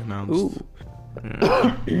 It's to be announced. Ooh.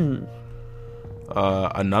 Yeah.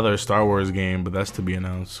 Another Star Wars game, but that's to be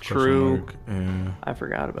announced. True. Yeah. I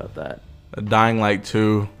forgot about that. Dying Light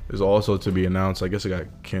 2 is also to be announced. I guess it got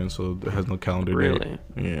canceled. It has no calendar Really? date.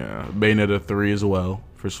 Yeah. Bayonetta 3 as well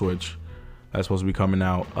for Switch. That's supposed to be coming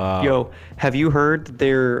out. Yo, have you heard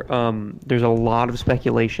there's a lot of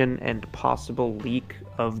speculation and possible leak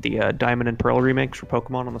of the Diamond and Pearl remakes for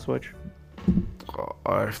Pokemon on the Switch?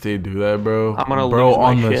 If they do that, bro. I'm gonna bro, lose my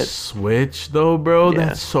on the shit. Switch, though, bro, Yeah.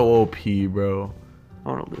 that's so OP, bro. I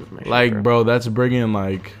want to lose my shit, Like, bro, that's bringing,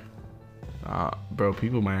 like... bro,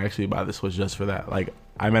 people might actually buy the Switch just for that. Like,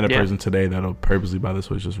 I met a Yeah. person today that'll purposely buy the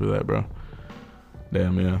Switch just for that, bro.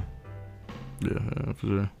 Damn, yeah. Yeah,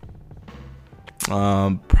 for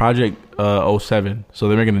sure. Project 07. So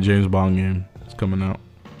they're making a James Bond game. It's coming out.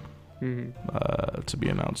 To be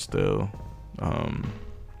announced still.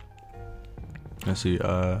 Let's see.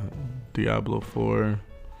 Diablo 4.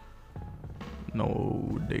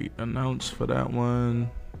 No date announced for that one.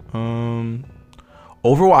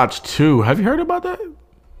 Overwatch 2. Have you heard about that?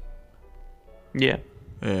 Yeah.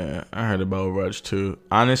 Yeah, I heard about Overwatch 2.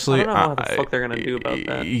 Honestly, I don't know what the fuck they're gonna do about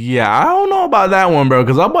that. Yeah, I don't know about that one, bro.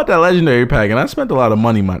 Because I bought that legendary pack and I spent a lot of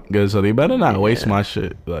money, my good. So they better not waste my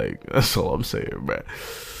shit. Like, that's all I'm saying,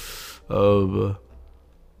 bro.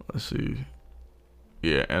 Let's see.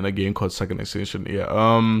 Yeah, and a game called Second Extinction. Yeah.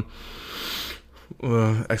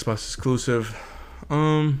 Xbox exclusive.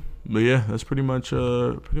 But yeah, that's pretty much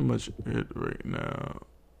it right now.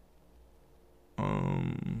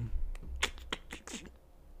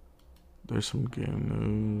 There's some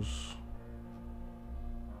game news.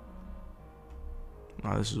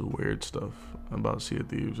 This is weird stuff about Sea of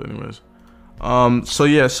Thieves. Anyways, so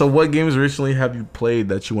yeah, so what games recently have you played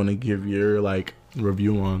that you want to give your like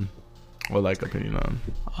review on, or like opinion on?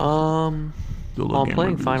 I'm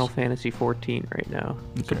playing Final Fantasy 14 right now.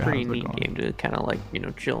 It's a pretty neat game to kind of like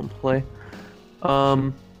chill and play.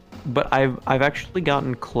 But I've actually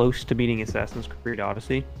gotten close to beating Assassin's Creed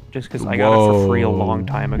Odyssey just because I got it for free a long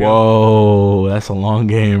time ago. Whoa, that's a long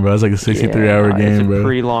game, bro. It's like a 63-hour game, bro. It's a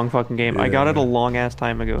pretty long fucking game. Yeah. I got it a long ass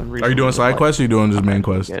time ago. And are you doing side quests or are you doing just main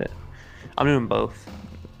quest? I'm doing both.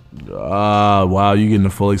 Wow, you getting the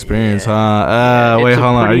full experience, huh? Wait,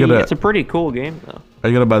 hold on. It's a pretty cool game though. Are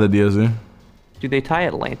you gonna buy the DLC? Do they tie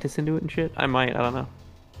Atlantis into it and shit? I might. I don't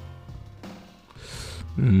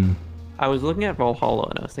know. I was looking at Valhalla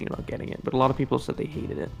and I was thinking about getting it, but a lot of people said they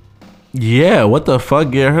hated it. Yeah, what the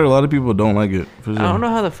fuck? Yeah, I heard a lot of people don't like it. For sure. I don't know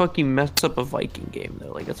how the fuck you mess up a Viking game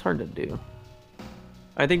though. Like, it's hard to do.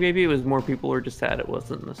 I think maybe it was more people were just sad it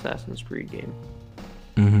wasn't an Assassin's Creed game.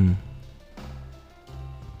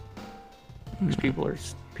 Because people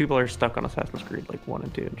are stuck on Assassin's Creed like 1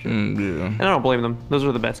 and 2 and shit. Yeah. And I don't blame them. Those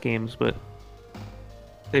are the best games, but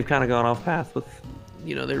they've kind of gone off path with,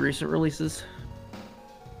 their recent releases.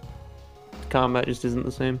 Combat just isn't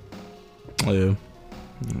the same. Oh, yeah.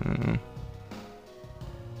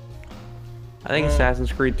 I think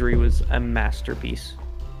Assassin's Creed 3 was a masterpiece.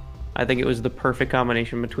 I think it was the perfect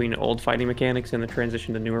combination between old fighting mechanics and the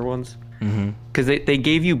transition to newer ones. Because they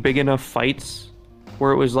gave you big enough fights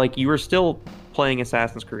where it was like you were still playing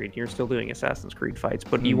Assassin's Creed, you're still doing Assassin's Creed fights,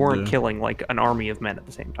 but you weren't killing like an army of men at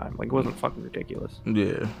the same time. Like, it wasn't fucking ridiculous.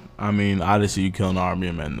 Yeah. I mean, Odyssey, you kill an army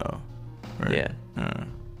of men though. Right? Yeah.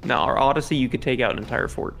 No, our Odyssey, you could take out an entire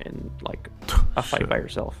fort in like a fight by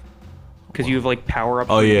yourself. Because you have like power ups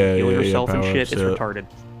to heal yourself and shit. It's retarded.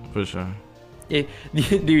 For sure.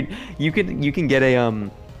 Dude, you can get a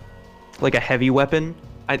like a heavy weapon.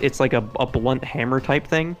 It's like a blunt hammer type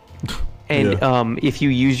thing. And if you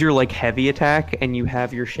use your like heavy attack and you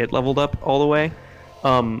have your shit leveled up all the way,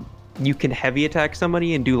 you can heavy attack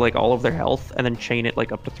somebody and do like all of their health and then chain it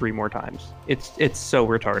like up to 3 more times. It's so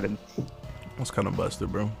retarded. That's kind of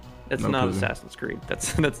busted, bro. That's not Assassin's Creed.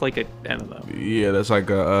 That's like a MMO. Yeah, that's like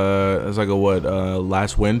a what?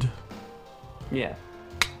 Last Wind. Yeah.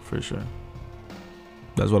 For sure.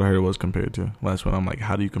 That's what I heard it was compared to. Last Wind. I'm like,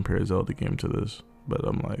 how do you compare a Zelda game to this? But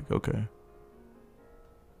I'm like, okay.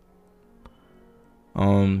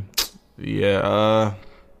 Yeah.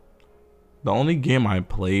 The only game I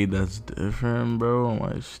played that's different, bro, on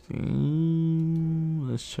my Steam.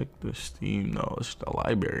 Let's check the Steam. No, it's the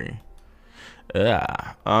library.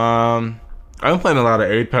 Yeah. I've been playing a lot of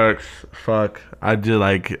Apex. Fuck. I did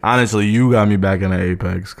like, honestly, you got me back into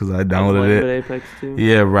Apex because I downloaded it. Apex too.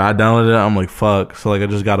 Yeah, bro. I downloaded it. I'm like, fuck. So like, I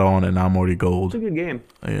just got on and now I'm already gold. It's a good game.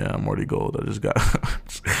 Yeah, I'm already gold. I just got.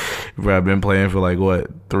 Bro, I've been playing for like what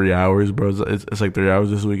 3 hours, bro. It's like 3 hours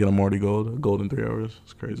this week and I'm already gold. Gold in 3 hours.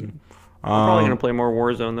 It's crazy. I'm probably gonna play more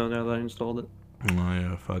Warzone though now that I installed it. Oh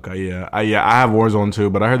yeah, fuck. I have Warzone too,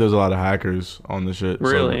 but I heard there's a lot of hackers on the shit.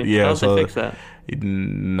 Really? So, yeah. How'd they fix that?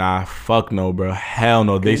 Nah, fuck no, bro. Hell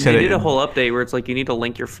no. They said they did a whole update where it's like you need to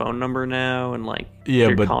link your phone number now and like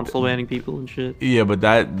you're console banning people and shit. Yeah, but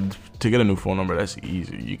that to get a new phone number, that's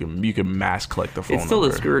easy. You can mass collect the phone number. It still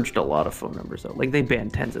discouraged a lot of phone numbers though. Like they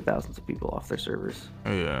banned tens of thousands of people off their servers.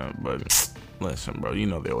 Yeah, but listen, bro. You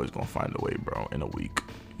know they always gonna find a way, bro. In a week,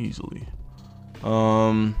 easily.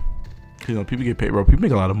 People get paid, bro. People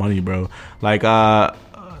make a lot of money, bro. Like,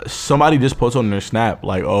 somebody just posted on their Snap,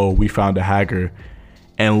 like, oh, we found a hacker.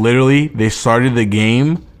 And literally, they started the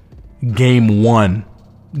game 1.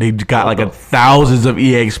 They got like thousands of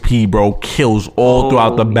EXP, bro. Kills all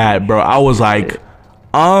throughout the bat, bro. I was like,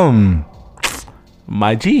 my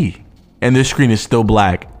G. And this screen is still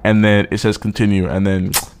black. And then it says continue. And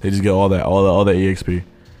then they just get all that EXP.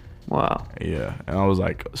 Wow. Yeah. And I was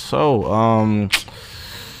like, so,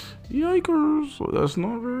 yikers. That's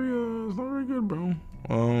not very good, bro.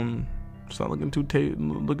 It's not looking too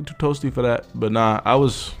toasty for that. But nah, I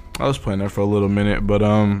was playing that for a little minute. But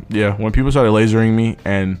yeah, when people started lasering me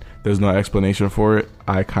and there's no explanation for it,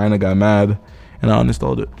 I kind of got mad and I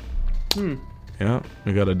uninstalled it. Yeah,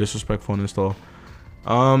 we got a disrespectful uninstall.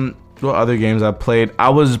 What other games I played? I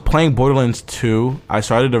was playing Borderlands 2. I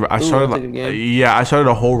started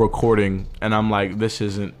a whole recording and I'm like, this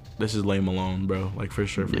is lame alone, bro. Like for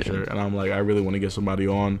sure. And I'm like, I really want to get somebody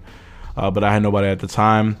on, but I had nobody at the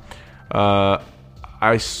time.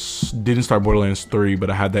 Didn't start Borderlands 3, but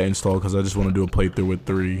I had that installed because I just want to do a playthrough with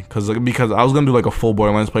 3. Because I was gonna do like a full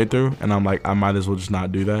Borderlands playthrough, and I'm like, I might as well just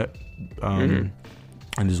not do that, and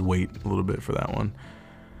just wait a little bit for that one.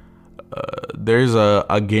 There's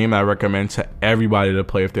a game I recommend to everybody to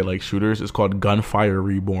play if they like shooters. It's called Gunfire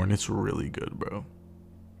Reborn. It's really good, bro.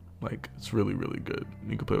 Like, it's really, really good.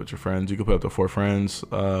 You can play with your friends. You can play up to 4 friends.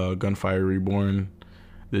 Gunfire Reborn.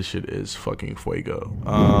 This shit is fucking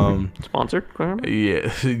fuego. Sponsored?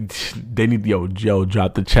 Yeah. They need, yo,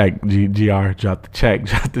 drop the check. GR, drop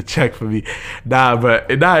the check for me.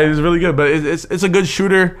 It's really good. But it's a good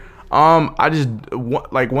shooter.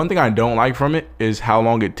 One thing I don't like from it is how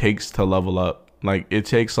long it takes to level up. Like, it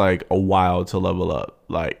takes like a while to level up.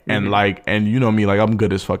 Like, and you know me, like, I'm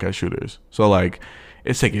good as fuck at shooters. So like,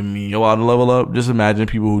 it's taking me a while to level up. Just imagine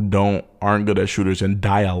people who aren't good at shooters and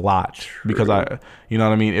die a lot. Because you know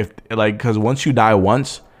what I mean? Because once you die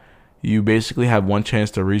once, you basically have one chance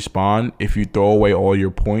to respawn if you throw away all your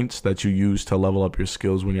points that you use to level up your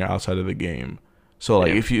skills when you're outside of the game. So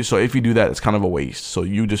like if you do that, it's kind of a waste. So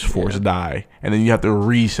you just force die, and then you have to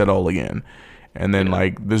reset all again. And then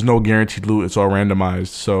like there's no guaranteed loot, it's all randomized.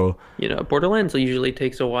 So Borderlands usually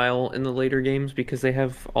takes a while in the later games because they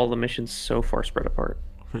have all the missions so far spread apart.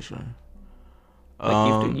 For sure.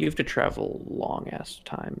 Like you have to travel long ass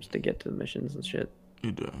times to get to the missions and shit.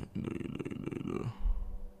 You do.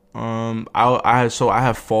 I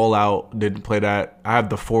have Fallout, didn't play that. I have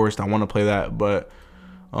The Forest, I want to play that, but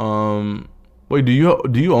wait, do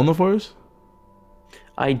you own The Forest?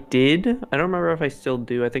 I did. I don't remember if I still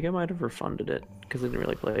do. I think I might have refunded it because I didn't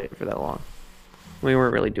really play it for that long. We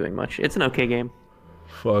weren't really doing much. It's an okay game.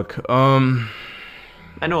 Fuck.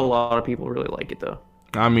 I know a lot of people really like it though.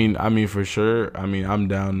 I mean for sure. I mean, I'm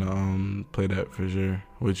down to play that for sure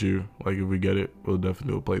with you. Like if we get it, we'll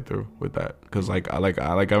definitely do a playthrough with that. Cause I've been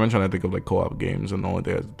trying to think of like co-op games, and the only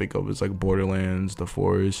thing I think of is like Borderlands, The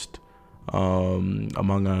Forest,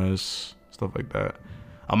 Among Us, stuff like that.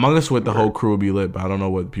 Among Us with the whole crew will be lit, but I don't know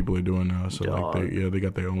what people are doing now. So they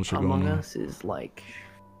got their own shit going on. Among Us is like.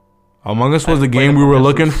 Among Us was the game we were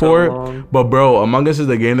looking for, but bro, Among Us is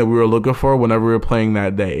the game that we were looking for whenever we were playing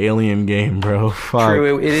that Alien game, bro. Fuck.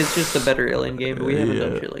 True, it is just a better Alien game, but we haven't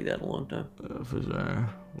done shit like that in a long time. For sure.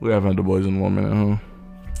 We haven't had the boys in 1 minute, huh?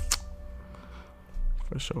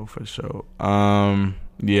 For sure.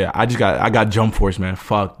 Yeah, I got Jump Force, man.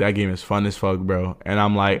 Fuck, that game is fun as fuck, bro. And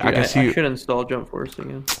I'm like, dude, I should install Jump Force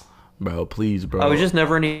again. Bro, please, bro. I was just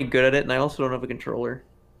never any good at it, and I also don't have a controller.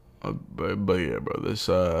 But yeah, bro, this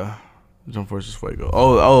Jump Force is fuego.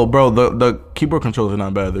 Oh, bro, the keyboard controllers are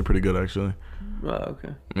not bad. They're pretty good, actually. Oh,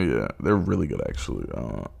 okay. Yeah, they're really good, actually.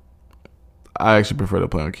 I actually prefer to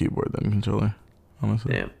play on keyboard than controller,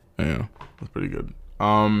 honestly. Damn. Yeah, that's pretty good.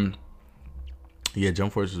 Yeah,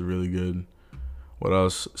 Jump Force is really good. What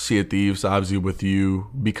else? Sea of Thieves, obviously with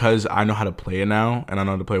you, because I know how to play it now, and I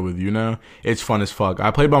know how to play with you now. It's fun as fuck.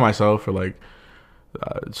 I played by myself for like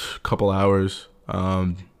a couple hours,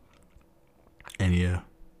 and yeah,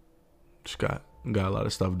 just got a lot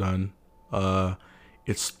of stuff done.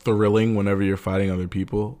 It's thrilling whenever you're fighting other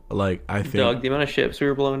people. Like I think, dog, the amount of ships we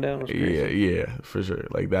were blowing down was crazy. Yeah, for sure.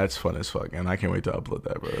 Like that's fun as fuck, and I can't wait to upload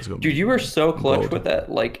that, bro. Dude, you were so clutch with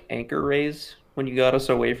that like anchor raise. When you got us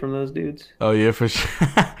away from those dudes. Oh yeah, for sure.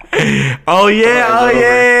 Oh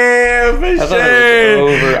yeah, for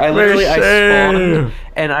sure. I spawned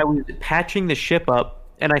and I was patching the ship up,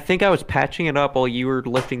 and I think I was patching it up while you were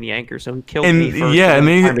lifting the anchor. So he killed me first. Yeah, and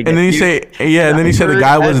then he said the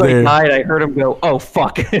guy was there. I heard him go, "Oh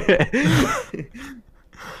fuck."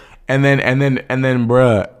 And then,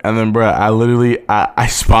 bruh, I literally, I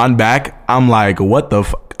spawned back. I'm like, what the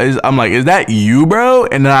fuck? I'm like, is that you, bro?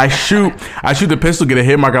 And then I shoot the pistol, get a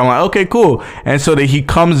hit marker. I'm like, okay, cool. And so that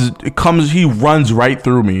he runs right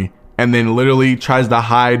through me, and then literally tries to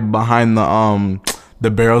hide behind the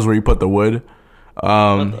barrels where you put the wood.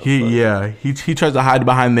 He tries to hide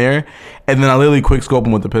behind there, and then I literally quick scope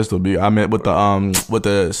him with the pistol. I meant with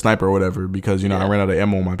the sniper or whatever, because I ran out of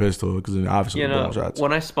ammo on my pistol because obviously shots.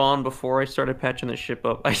 When I spawned before I started patching the ship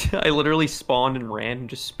up, I literally spawned and ran and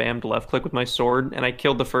just spammed left click with my sword, and I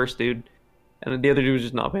killed the first dude, and then the other dude was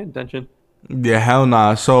just not paying attention. Yeah, hell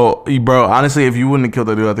nah. So, bro, honestly, if you wouldn't have killed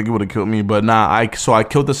that dude, I think you would have killed me. But nah, I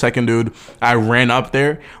killed the second dude. I ran up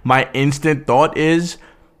there. My instant thought is,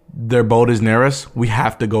 their boat is near us. We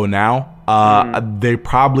have to go now. They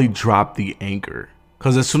probably dropped the anchor.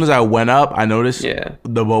 Because as soon as I went up, I noticed the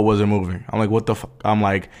boat wasn't moving. I'm like, what the fuck? I'm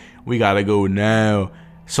like, we gotta go now.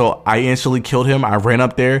 So I instantly killed him. I ran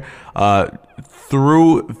up there,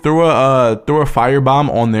 threw a firebomb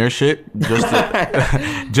on their shit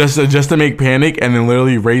just to make panic, and then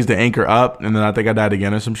literally raised the anchor up, and then I think I died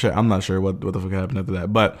again or some shit. I'm not sure what the fuck happened after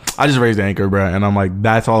that, but I just raised the anchor, bro, and I'm like,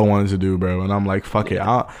 that's all I wanted to do, bro, and I'm like, fuck it,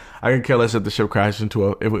 I can care less if the ship crashes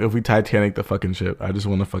into if we Titanic the fucking ship. I just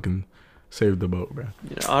want to fucking save the boat, bro.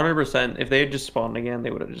 100%. If they had just spawned again,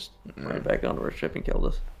 they would have just ran back onto our ship and killed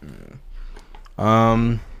us.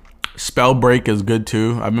 Spellbreak is good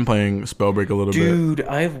too. I've been playing Spellbreak a little bit. Dude,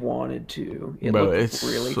 I've wanted to. Bro, it's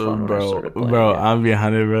really fun when I started playing. Bro, I'm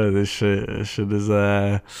behind it, bro. This shit is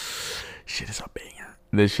a banger.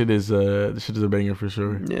 This shit is a banger for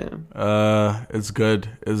sure. Yeah. It's good.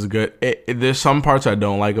 It's good. There's some parts I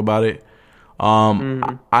don't like about it.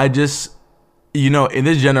 I just, in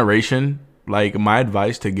this generation, like, my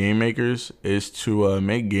advice to game makers is to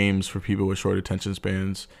make games for people with short attention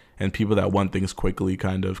spans and people that want things quickly,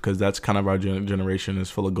 kind of, because that's kind of our generation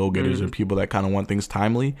is full of go-getters and people that kind of want things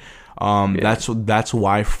timely. That's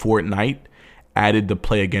why Fortnite added the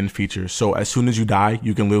play again feature. So as soon as you die,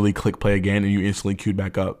 you can literally click play again and you instantly queued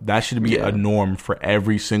back up. That should be a norm for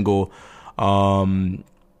every single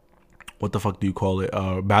what the fuck do you call it?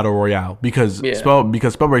 Battle Royale. Because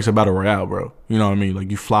Spellbreak's a battle royale, bro. You know what I mean?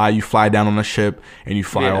 Like, you fly down on a ship and you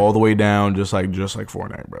fly all the way down, just like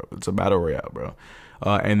Fortnite, bro. It's a battle royale, bro.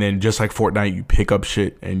 And then just like Fortnite, you pick up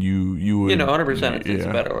shit and you 100%. It's a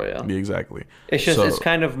battle royale. Yeah, exactly. It's just it's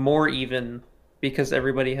kind of more even because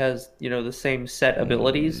everybody has the same set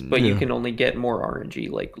abilities, but you can only get more RNG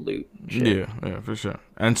like loot. Shit. Yeah, for sure.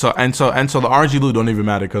 And so the RNG loot don't even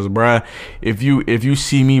matter because, bruh, if you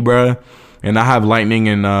see me, bruh, and I have lightning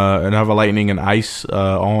and ice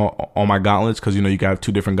on my gauntlets, because you can have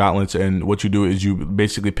two different gauntlets, and what you do is you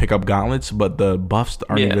basically pick up gauntlets, but the buffs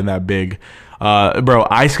aren't even that big. Bro,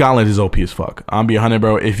 ice gauntlet is OP as fuck. I'm be 100,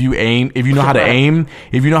 bro. If you know how to aim,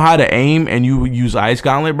 and you use ice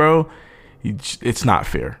gauntlet, bro, it's not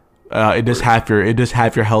fair. It does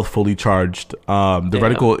have your health fully charged. The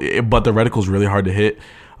reticle is really hard to hit.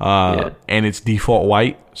 And it's default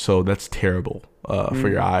white, so that's terrible for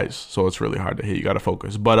your eyes. So it's really hard to hit. You gotta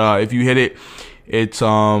focus. But if you hit it, it's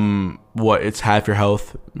it's half your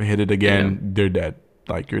health. Hit it again, they're dead.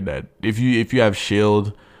 Like, you're dead. If you have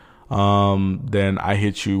shield, then I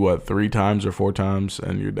hit you 3 times or 4 times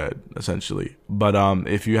and you're dead essentially. But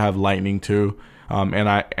if you have lightning too, and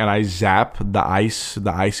I zap the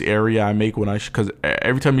ice area I make when because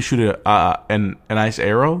every time you shoot an ice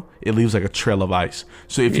arrow, it leaves like a trail of ice.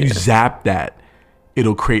 So if you zap that,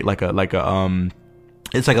 it'll create like a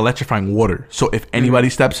it's like electrifying water. So if anybody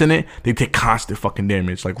steps in it, they take constant fucking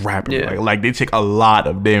damage, like rapidly. Like they take a lot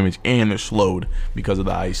of damage and they're slowed because of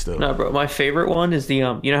the ice still. No, bro, my favorite one is the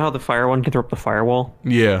you know how the fire one can throw up the firewall?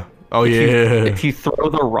 Yeah. Oh, if you throw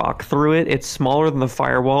the rock through it, it's smaller than the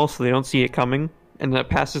firewall, so they don't see it coming, and then it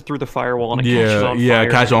passes through the firewall and it catches on fire. Yeah,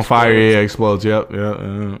 catch on fire, explodes. Yep.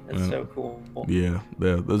 That's so cool. Yeah,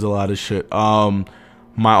 there's a lot of shit.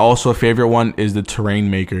 My also favorite one is the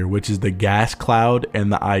terrain maker, which is the gas cloud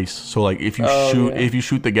and the ice. So like if you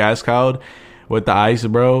shoot the gas cloud with the ice,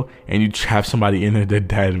 bro, and you trap somebody in it, they're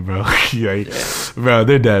dead, bro. Bro,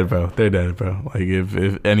 they're dead, bro. Like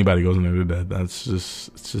if anybody goes in there, they're dead. It's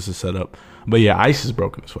just a setup. But yeah, ice is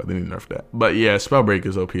broken as fuck. They need to nerf that. But yeah, Spellbreak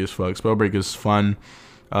is OP as fuck. Spellbreak is fun.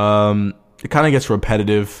 It kind of gets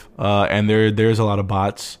repetitive, and there's a lot of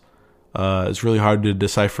bots. It's really hard to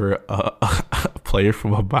decipher a player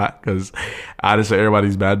from a bot because honestly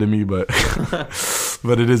everybody's bad to me, but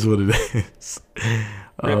but it is what it is.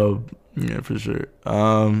 Yeah, for sure.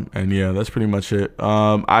 And yeah, that's pretty much it.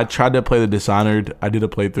 I tried to play the Dishonored. I did a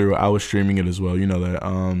playthrough. I was streaming it as well. You know that.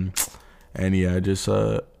 And yeah, I just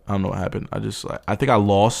I don't know what happened. I think I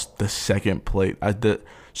lost the second play.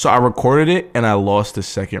 So I recorded it and I lost the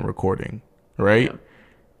second recording, right? Yeah.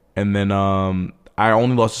 And then I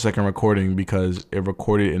only lost the second recording because it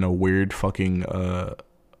recorded in a weird fucking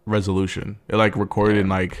resolution. It recorded in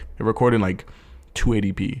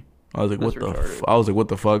 280p. I was like, what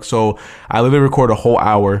the fuck? So I literally recorded a whole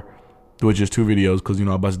hour, which is 2 videos, because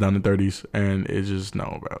I bust down in 30s, and it's just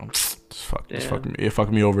no, bro. It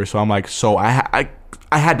fucked me over. So I'm like, so I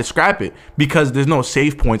I had to scrap it because there's no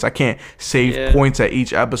save points. I can't save points at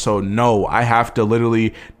each episode. No, I have to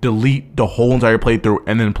literally delete the whole entire playthrough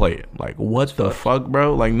and then play it. Like, what the fuck,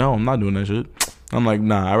 bro? Like, no, I'm not doing that shit. I'm like,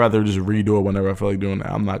 nah, I'd rather just redo it whenever I feel like doing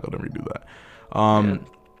that. I'm not going to redo that.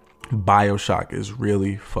 BioShock is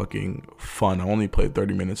really fucking fun. I only played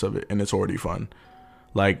 30 minutes of it and it's already fun.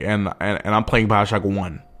 Like, and I'm playing BioShock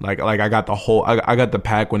 1. Like I got the whole, I got the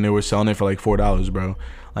pack when they were selling it for like $4, bro.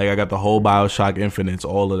 Like, I got the whole BioShock Infinites,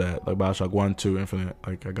 all of that. Like, BioShock 1, 2, Infinite.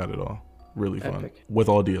 Like, I got it all. Really fun. Epic. With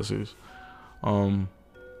all DLCs.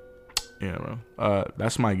 Yeah, bro.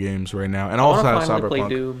 That's my games right now. And I also have Cyberpunk. Play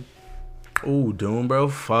Doom. Ooh, Doom, bro.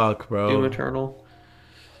 Fuck, bro. Doom Eternal.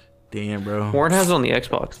 Damn, bro. Warren has it on the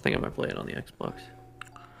Xbox. I think I might play it on the Xbox.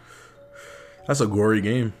 That's a gory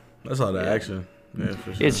game. That's a lot of action. Yeah,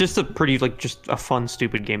 for sure. It's just a pretty, like, just a fun,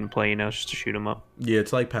 stupid game to play, you know? It's just to shoot 'em up. Yeah,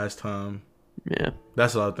 it's like pastime. Yeah.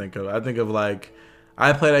 That's what I think of. I think of, like,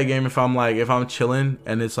 I play that game if I'm chilling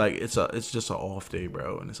and it's like, it's just an off day,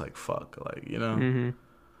 bro. And it's like, fuck, like, you know? Mm-hmm.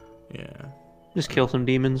 Yeah. Just kill some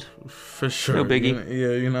demons. For sure. No biggie.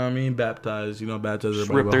 You know what I mean? Baptize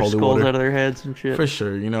everybody rip with their holy skulls water. out of their heads and shit. For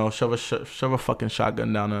sure. You know, shove a fucking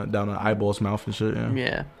shotgun down an eyeball's mouth and shit.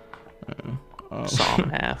 Yeah. Saw him in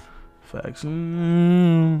half. Facts.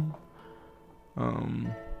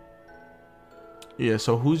 Yeah,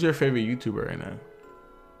 so who's your favorite YouTuber right now?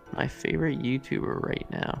 My favorite YouTuber right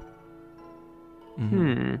now?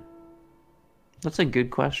 That's a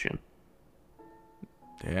good question.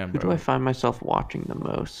 Damn, Who bro. do I find myself watching the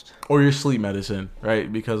most? Or your sleep medicine,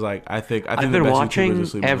 right? Because, like, I think I've the been best watching YouTuber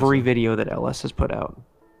is sleep every medicine. video that LS has put out.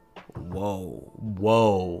 Whoa,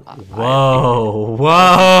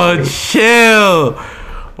 chill.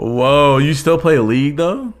 Whoa, you still play League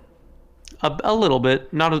though? A little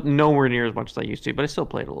bit, nowhere near as much as I used to, but I still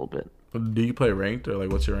played a little bit. Do you play ranked or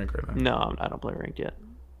like what's your rank right now? No, I don't play ranked yet.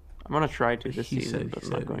 I'm gonna try to this season, but I'm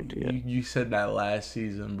not going to yet. You said that last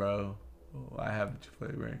season, bro. Why haven't you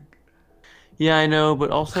played ranked? Yeah, I know, but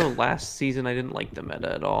also last season I didn't like the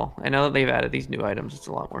meta at all. And now that they've added these new items, it's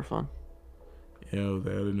a lot more fun. Yo,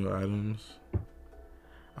 they added new items.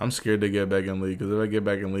 I'm scared to get back in League because if I get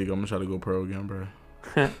back in League, I'm gonna try to go pro again, bro.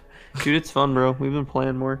 Dude, it's fun, bro. We've been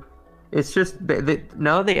playing more. It's just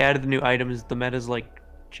now that they added the new items, the meta's like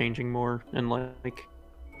changing more, and like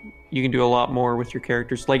you can do a lot more with your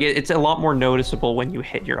characters. Like it's a lot more noticeable when you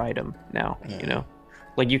hit your item now. You know,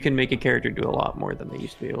 like you can make a character do a lot more than they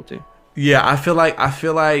used to be able to. Yeah, I feel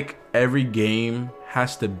like every game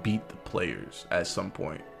has to beat the players at some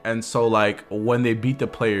point. And so like when they beat the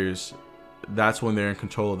players, that's when they're in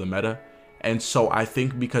control of the meta. And so I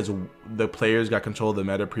think because the players got control of the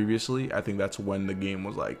meta previously, I think that's when the game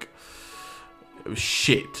was like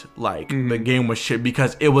shit. Like the game was shit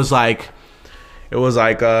because it was like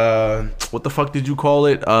what the fuck did you call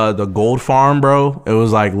it? The gold farm, bro. It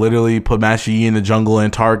was like literally put Master Yi in the jungle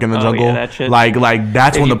and Tark in the jungle. Yeah, that shit. Like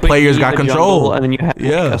that's when the players got control. And then you have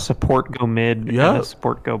like, a support go mid, and a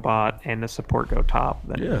support go bot, and a support go top.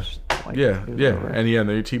 Then it's just, like, and then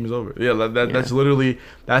your team is over. That's literally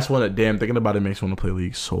when thinking about it makes me want to play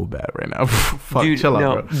League so bad right now. Fuck, dude, chill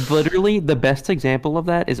out, bro. Literally the best example of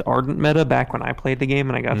that is Ardent meta back when I played the game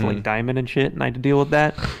and I got to like Diamond and shit, and I had to deal with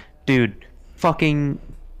that, dude. Fucking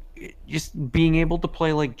just being able to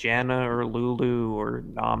play like Janna or Lulu or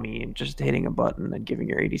Nami and just hitting a button and giving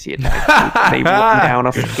your ADC attack. They run down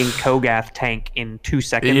a fucking Kogath tank in 2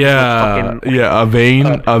 seconds. A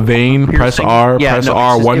Vayne, press R,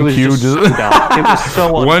 one Q, just it was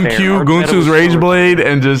so unfair. One Q, Gunsu's Rage Blade,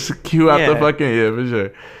 and just Q out the fucking for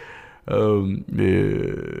sure.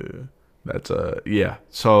 That's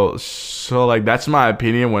So like that's my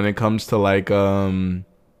opinion when it comes to like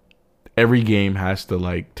every game has to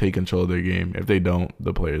like take control of their game. If they don't,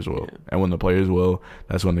 the players will. And when the players will,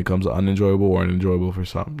 that's when it becomes unenjoyable or unenjoyable for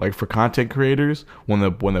some. Like for content creators, when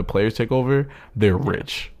the players take over, they're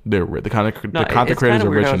rich. They're rich. The content creators are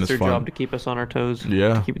rich and it's fun. It's their job to keep us on our toes.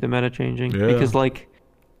 Yeah. To keep the meta changing. Yeah. Because like,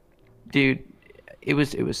 dude, it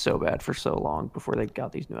was so bad for so long before they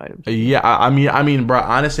got these new items. Yeah, I mean, bro.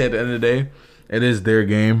 Honestly, at the end of the day, it is their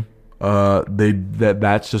game.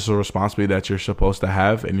 That's just a responsibility that you're supposed to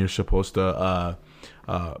have, and you're supposed to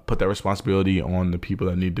put that responsibility on the people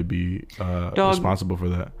that need to be responsible for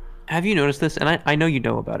that. Have you noticed this? And I know you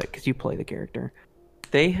know about it because you play the character.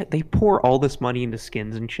 They pour all this money into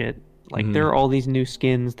skins and shit. Like there are all these new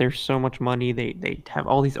skins. There's so much money. They have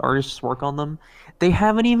all these artists work on them. They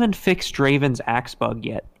haven't even fixed Draven's axe bug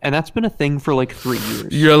yet. and that's been a thing for like 3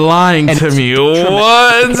 years. You're lying to me.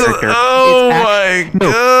 What? Oh my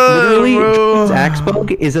god! Literally, Zax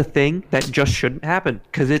bug is a thing that just shouldn't happen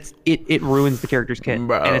because it ruins the character's kit,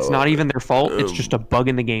 Bro. and it's not even their fault. It's just a bug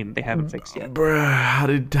in the game they haven't fixed yet. Bro, how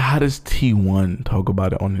does T1 talk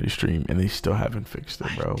about it on his stream and they still haven't fixed it,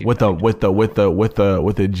 bro? With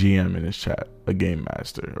the GM in his chat, a game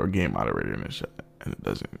master or game moderator in his chat, and it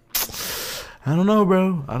doesn't. I don't know,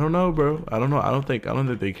 bro. I don't know. I don't think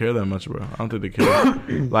they care that much, bro. I don't think they care.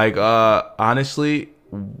 Like, honestly,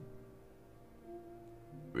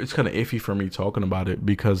 it's kind of iffy for me talking about it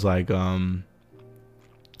because, like, I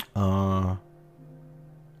don't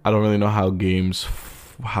really know how games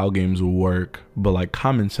work, but like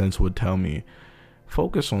common sense would tell me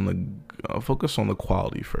focus on the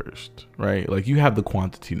quality first, right? Like, you have the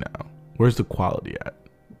quantity now. Where's the quality at?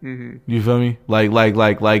 Mm-hmm. You feel me? Like.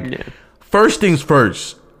 Yeah. First things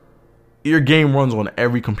first, your game runs on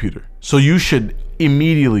every computer. So you should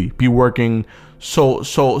immediately be working. So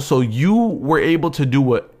you were able to do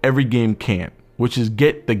what every game can, which is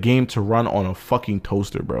get the game to run on a fucking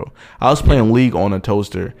toaster, bro. I was playing League on a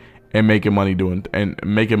toaster and making money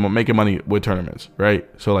making money with tournaments, right?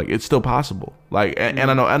 So like it's still possible. Like and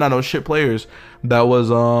I know shit players that was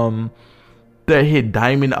that hit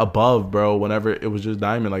diamond above, bro, whenever it was just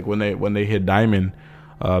diamond. Like when they hit diamond.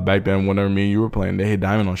 Back then, whenever me and you were playing, they hit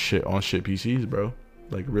diamond on shit PCs, bro.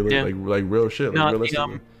 Like really, like real shit. Like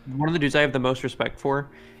realistically. One of the dudes I have the most respect for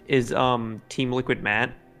is Team Liquid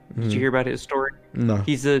Matt. Did you hear about his story? No.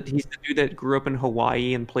 He's the dude that grew up in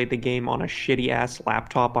Hawaii and played the game on a shitty ass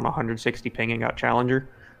laptop on 160 ping and got challenger.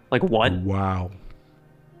 Like what? Wow.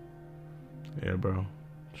 Yeah, bro.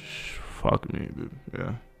 Fuck me, dude.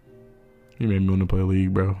 Yeah. He made me want to play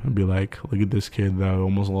League, bro, and be like, look at this kid that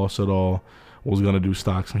almost lost it all. Was gonna do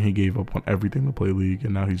stocks and he gave up on everything to play League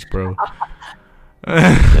and now he's pro.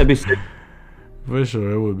 That'd be sick. For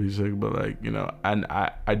sure, it would be sick, but like, you know, and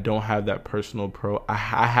I don't have that personal pro. I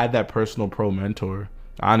had that personal pro mentor.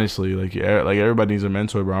 Honestly, like everybody needs a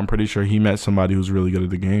mentor, bro. I'm pretty sure he met somebody who's really good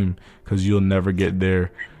at the game because you'll never get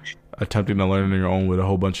there attempting to learn on your own with a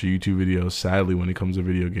whole bunch of YouTube videos. Sadly, when it comes to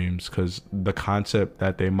video games, because the concept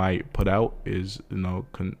that they might put out is, you know,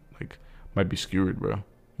 might be skewed, bro.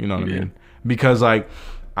 You know what I mean? Because like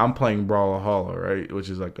I'm playing Brawlhalla, right? Which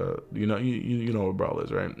is like a you know what Brawl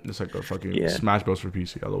is, right? It's like a fucking Smash Bros for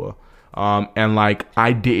PC, lol. And like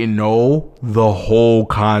I didn't know the whole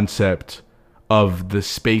concept of the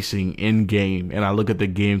spacing in game, and I look at the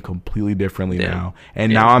game completely differently now.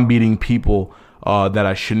 And now I'm beating people that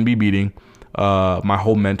I shouldn't be beating. My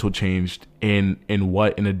whole mental changed in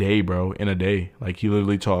a day, bro. In a day, like he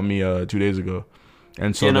literally taught me 2 days ago,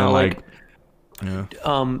 and so then like. Yeah.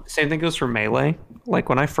 Same thing goes for Melee. Like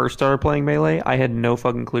when I first started playing Melee, I had no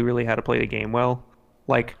fucking clue really how to play the game well.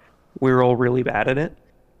 Like we were all really bad at it.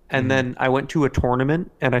 And then I went to a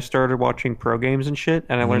tournament and I started watching pro games and shit,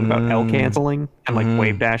 and I learned about L canceling and like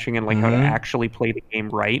wave dashing and like how to actually play the game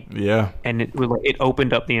right. Yeah. And it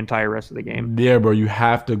opened up the entire rest of the game. Yeah, bro. You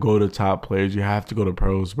have to go to top players. You have to go to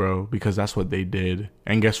pros, bro, because that's what they did.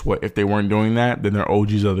 And guess what? If they weren't doing that, then they're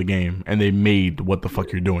OGs of the game, and they made what the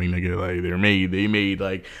fuck you're doing, nigga.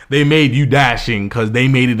 Like they made you dashing because they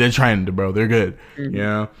made it their trend, bro. They're good.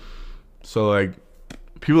 Yeah. So like,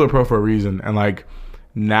 people are pro for a reason, and like.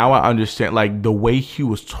 Now I understand, like, the way he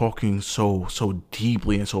was talking so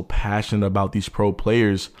deeply and so passionate about these pro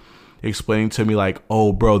players, explaining to me like,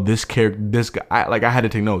 oh, bro, this character, this guy, I had to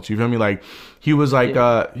take notes. You feel me? Like, he was like,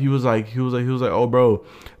 oh, bro,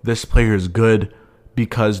 this player is good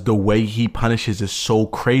because the way he punishes is so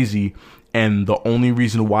crazy. And the only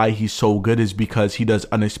reason why he's so good is because he does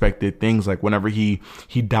unexpected things. Like whenever he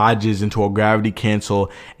dodges into a gravity cancel,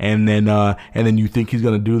 and then you think he's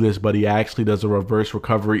gonna do this, but he actually does a reverse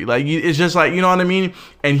recovery. Like it's just like, you know what I mean.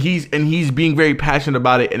 And he's being very passionate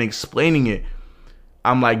about it and explaining it.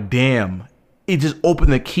 I'm like, damn, it just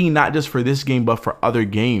opened the key not just for this game but for other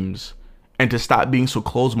games. And to stop being so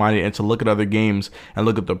close-minded and to look at other games and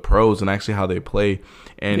look at the pros and actually how they play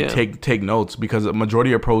and take notes, because the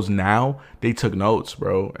majority of pros now, they took notes,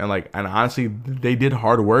 bro. And honestly, they did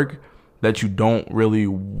hard work that you don't really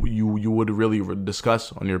you would really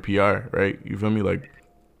discuss on your PR, right? You feel me? Like,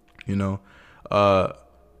 you know,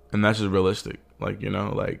 and that's just realistic. Like, you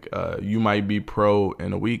know, like you might be pro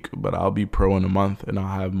in a week, but I'll be pro in a month, and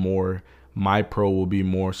I'll have more. My pro will be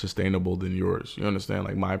more sustainable than yours. You understand?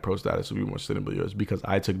 Like my pro status will be more sustainable than yours because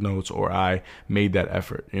I took notes or I made that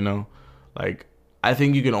effort, you know? Like, I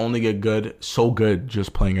think you can only get so good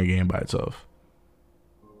just playing a game by itself.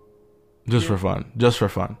 Just for fun.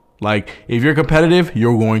 Like, if you're competitive,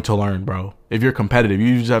 you're going to learn, bro. If you're competitive,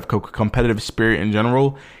 you just have competitive spirit in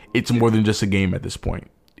general. It's more than just a game at this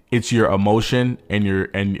point. It's your emotion and your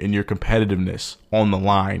competitiveness on the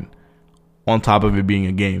line, on top of it being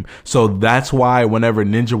a game. So that's why whenever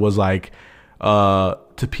Ninja was like,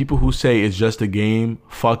 to people who say it's just a game,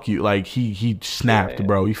 fuck you. Like, he snapped,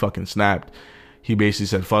 bro. He fucking snapped. He basically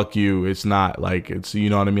said, fuck you. It's not like, it's, you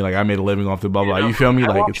know what I mean? Like, I made a living off the bubble. Like, you feel me?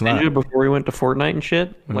 Like, it's not. Ninja before he went to Fortnite and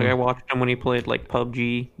shit. Like, I watched him when he played like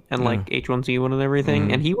PUBG and like H1Z1 and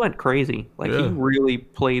everything. And he went crazy. Like, he really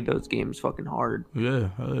played those games fucking hard. Yeah.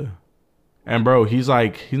 And bro, he's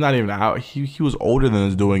like, he's not even out. He was older than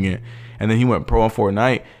us doing it. And then he went pro on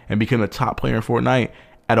Fortnite and became a top player in Fortnite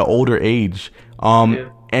at an older age.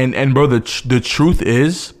 And bro, the truth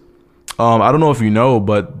is, I don't know if you know,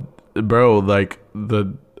 but bro, like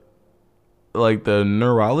the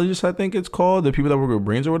neurologists, I think it's called, the people that work with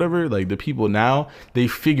brains or whatever, like the people now, they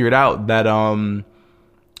figured out that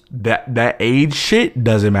that age shit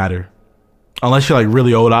doesn't matter unless you're like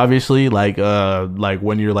really old, obviously, like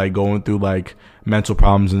when you're like going through like mental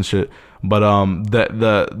problems and shit. But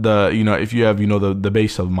the you know, if you have, you know, the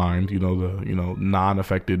base of mind, you know, the, you know,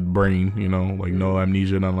 non-affected brain, you know, like no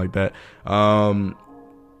amnesia, nothing like that,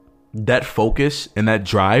 that focus and that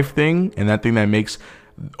drive thing and that thing that makes,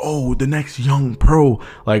 oh, the next young pro,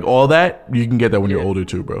 like all that, you can get that when you're older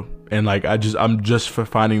too, bro. And like I'm just for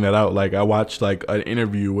finding that out. Like, I watched like an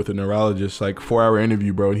interview with a neurologist, like 4-hour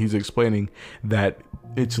interview, bro, and he's explaining that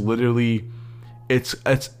it's literally, it's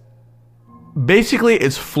basically,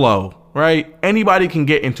 it's flow, right? Anybody can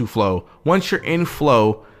get into flow. Once you're in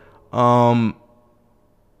flow,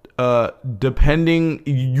 depending,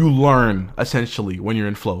 you learn essentially when you're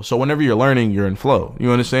in flow. So whenever you're learning, you're in flow.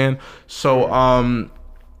 You understand? So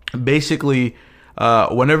basically,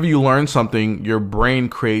 whenever you learn something, your brain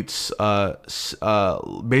creates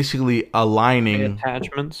basically aligning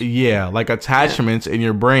attachments. Yeah, like attachments in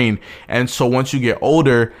your brain. And so once you get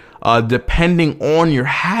older, depending on your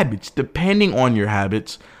habits,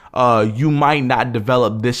 you might not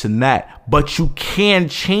develop this and that, but you can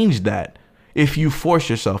change that. If you force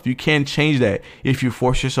yourself, you can change that. If you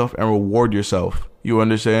force yourself and reward yourself, you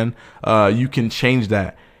understand? You can change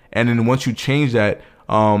that. And then once you change that,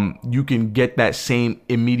 you can get that same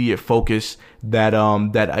immediate focus that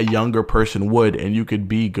a younger person would, and you could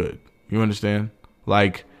be good. You understand?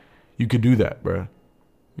 Like, you could do that, bro.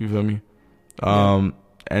 You feel me?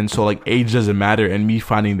 And so like age doesn't matter, and me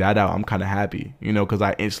finding that out, I'm kind of happy, you know, because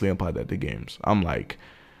I instantly applied that to games. I'm like,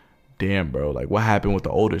 damn, bro, like what happened with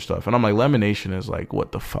the older stuff? And I'm like, Lemonation is like,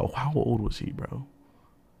 what the fuck? How old was he, bro?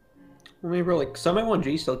 I mean, bro, like Summit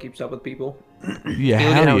 1G still keeps up with people. Yeah,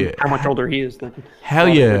 hell yeah. How much older he is than hell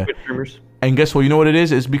yeah. And guess what? You know what it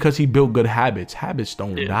is? It's because he built good habits. Habits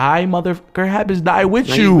don't die, motherfucker. Habits die with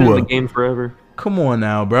you. He's been in the game forever. Come on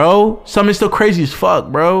now, bro. Summit's still crazy as fuck,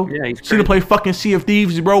 bro. Yeah, he's seen him play fucking Sea of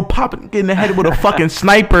Thieves, bro. Popping, getting ahead with a fucking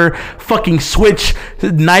sniper, fucking switch,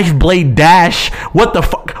 knife blade dash. What the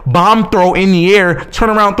fuck? Bomb throw in the air, turn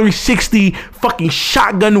around 360, fucking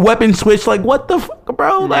shotgun weapon switch. Like, what the fuck,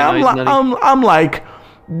 bro? Like, I'm like,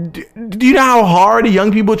 do you know how hard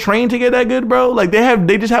young people train to get that good, bro? Like,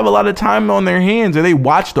 they just have a lot of time on their hands, and they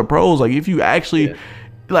watch the pros. Like, if you actually,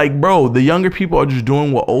 like, bro, the younger people are just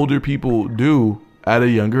doing what older people do at a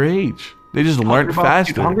younger age. They just learn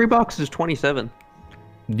faster. Hungrybox is 27.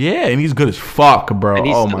 Yeah, and he's good as fuck, bro. And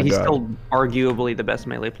oh my god, he's still arguably the best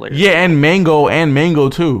melee player. Yeah, and Mango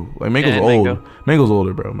too. Like Mango's old. Mango's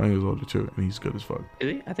older, bro. Mango's older too, and he's good as fuck. Is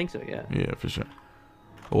he? I think so. Yeah. Yeah, for sure.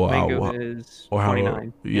 Wow. Mango is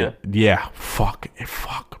 29. Yeah. Fuck,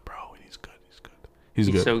 bro. He's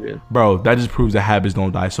good. So good, bro. That just proves that habits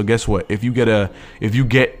don't die. So guess what? If you get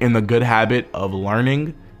in the good habit of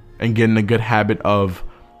learning, and get in the good habit of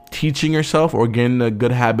teaching yourself, or get in the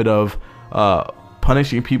good habit of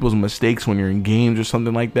punishing people's mistakes when you're in games or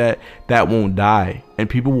something like that, that won't die. And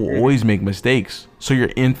people will always make mistakes. So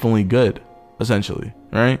you're infinitely good, essentially,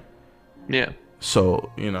 right? Yeah.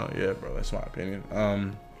 So, you know, yeah, bro, that's my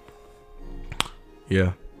opinion.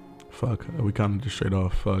 Yeah. Fuck. We kind of just straight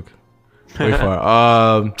off. Fuck. Way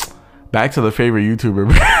far. Back to the favorite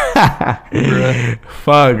YouTuber.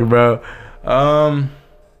 Fuck, bro.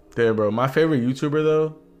 There, bro. My favorite YouTuber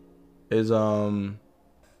though is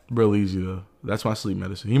Real Easy though. That's my sleep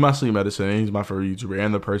medicine. He's my sleep medicine, and he's my favorite YouTuber,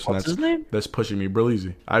 and the person that's pushing me. Real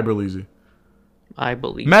Easy. Real Easy. I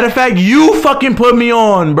believe. Matter of fact, you fucking put me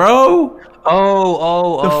on, bro.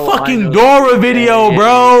 The fucking Dora video,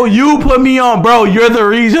 bro. You put me on, bro. You're the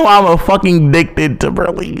reason why I'm a fucking addicted to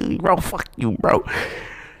Real Easy, bro. Fuck you, bro.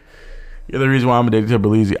 You're the reason why I'm addicted to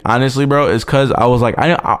Belize. Honestly, bro, is because I was like,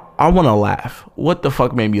 I want to laugh. What the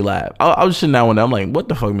fuck made me laugh? I was sitting down one day. I'm like, what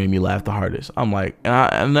the fuck made me laugh the hardest? I'm like,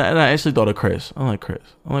 and I instantly thought of Chris. I'm like,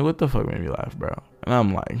 what the fuck made me laugh, bro? And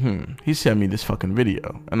I'm like, he sent me this fucking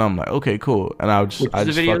video, and I'm like, okay, cool. And I just, Which is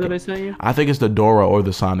the video that I sent you? I think it's the Dora or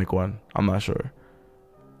the Sonic one. I'm not sure,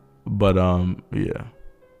 but yeah.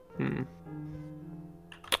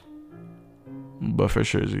 But for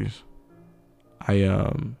sure, Z's.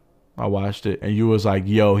 I watched it, and you was like,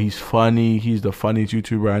 yo, he's funny. He's the funniest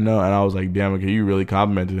YouTuber I know. And I was like, damn, okay, you really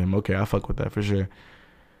complimented him. Okay, I fuck with that for sure.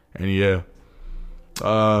 And yeah.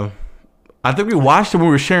 I think we watched it when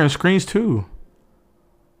we were sharing screens too.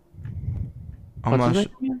 I'm not sure.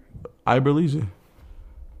 I believe it.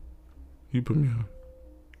 You put me on.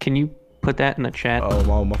 Can you put that in the chat?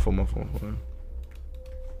 Oh, my phone.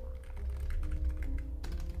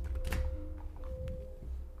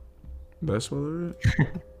 That's what it is?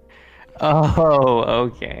 Oh,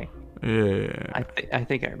 okay. Yeah. I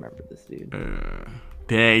think I remember this dude.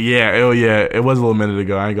 Dang, yeah. Oh, yeah. It was a little minute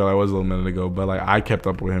ago. I ain't gonna lie, it was a little minute ago. But, like, I kept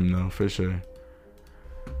up with him, though, for sure.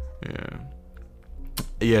 Yeah.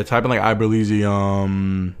 Yeah, typing, like, Iberleezy,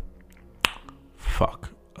 fuck.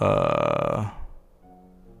 Yeah,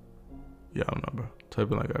 I don't know, bro.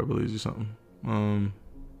 Typing, like, Iberleezy something.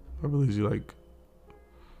 Iberleezy, like,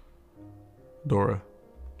 Dora.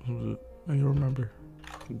 What was it? I don't remember.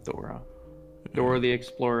 Dora the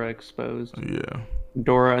Explorer exposed. Yeah.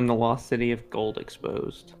 Dora and the Lost City of Gold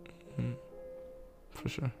exposed. For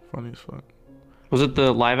sure. Funny as fuck. Was it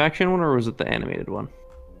the live action one or was it the animated one?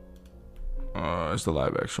 It's the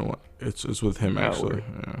live action one. It's with him actually.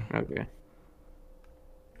 Yeah. Okay.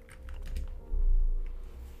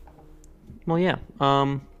 Well, yeah.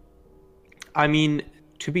 I mean,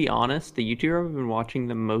 to be honest, the YouTuber I've been watching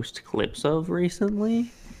the most clips of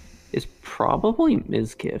recently is probably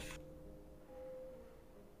Mizkif.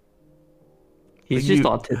 He's just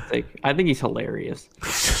autistic. I think he's hilarious.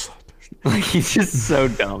 Like, he's just so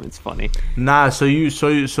dumb. It's funny. Nah, so you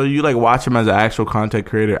like watch him as an actual content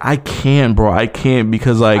creator? I can't, bro. I can't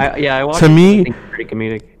because like I watch to him, me, I think he's pretty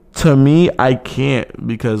comedic. To me, I can't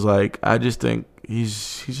because like I just think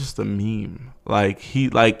he's just a meme. Like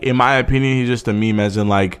in my opinion, he's just a meme as in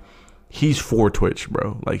like he's for Twitch,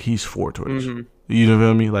 bro. Like he's for Twitch. Mm-hmm. You know what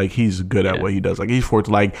I mean? Like he's good at what he does. Like he's for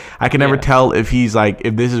like I can never tell if he's like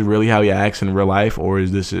if this is really how he acts in real life or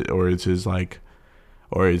is this or it's his like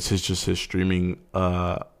or it's just his streaming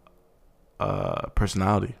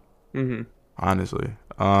personality. Mm-hmm. Honestly.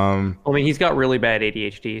 I mean, he's got really bad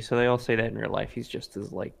ADHD, so they all say that in real life. He's just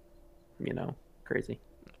as like, you know, crazy.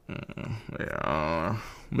 But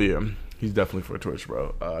yeah, he's definitely for Twitch,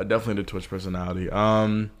 bro. Definitely the Twitch personality.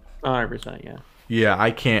 100%, yeah. Yeah,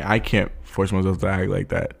 I can't force myself to act like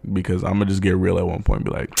that because I'm gonna just get real at one point and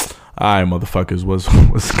be like, all right, motherfuckers, what's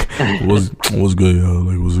good, yo?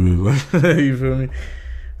 Like, what's good? Like, you feel me?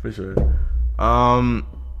 For sure.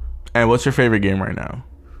 And what's your favorite game right now?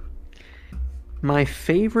 My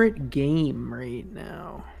favorite game right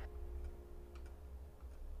now.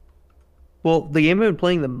 Well, the game I've been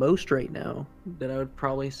playing the most right now that I would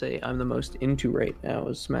probably say I'm the most into right now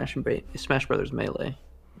is Smash Brothers Melee.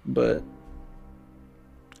 But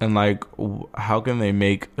and like, how can they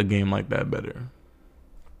make a game like that better?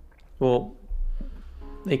 Well,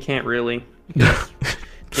 they can't really. Because,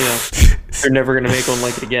 you know, they're never gonna make one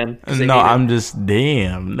like it again. No, I'm just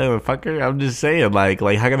no fucker. I'm just saying, like,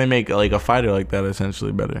 how can they make like a fighter like that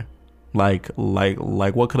essentially better? Like,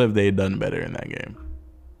 what could have they done better in that game?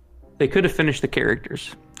 They could have finished the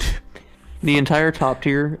characters. The entire top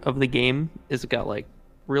tier of the game is got like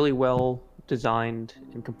really well designed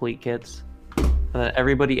and complete kits.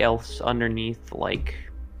 Everybody else underneath, like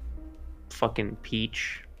fucking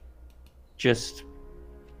Peach, just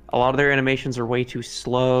a lot of their animations are way too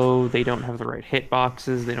slow. They don't have the right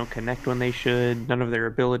hitboxes. They don't connect when they should. None of their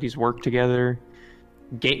abilities work together.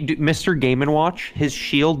 Mr. Game & Watch, his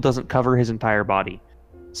shield doesn't cover his entire body.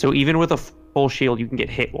 So even with a full shield, you can get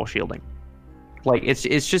hit while shielding. Like, it's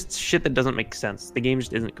just shit that doesn't make sense. The game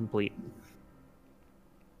just isn't complete.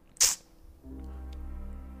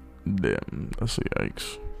 Damn, that's a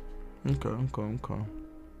yikes. Okay.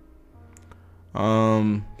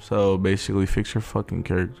 So basically, fix your fucking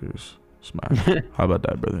characters. Smash. How about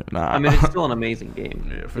that, brother? Nah. I mean, it's still an amazing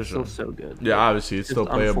game. Yeah, for sure. It's still so good. Yeah, obviously, it's still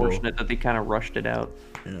playable. It's unfortunate that they kind of rushed it out.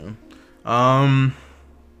 Yeah.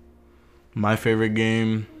 My favorite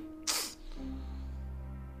game.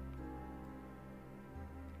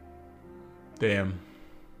 Damn.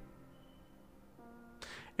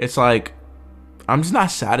 It's like I'm just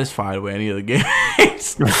not satisfied with any of the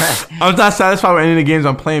I'm not satisfied with any of the games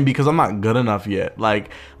I'm playing because I'm not good enough yet.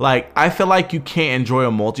 Like I feel like you can't enjoy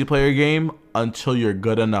a multiplayer game until you're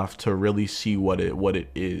good enough to really see what it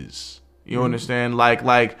is. You understand?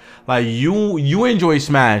 Like you enjoy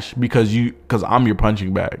Smash because I'm your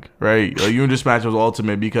punching bag, right? Like, you enjoy Smash Bros.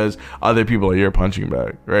 Ultimate because other people are your punching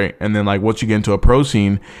bag, right? And then like once you get into a pro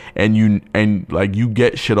scene and you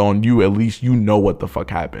get shit on you, at least you know what the fuck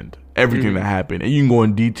happened. Everything that happened, and you can go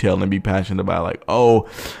in detail and be passionate about like,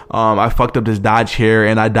 I fucked up this dodge here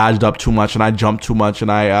and I dodged up too much and I jumped too much and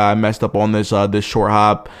I messed up on this short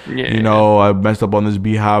hop, I messed up on this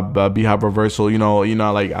b hop reversal,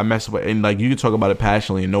 like I messed up, and like you can talk about it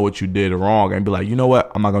passionately and know what you did wrong and be like, you know what,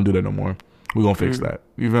 I'm not gonna do that no more. We're gonna fix that.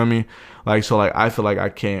 You feel me? Like, so like I feel like I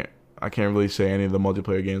can't really say any of the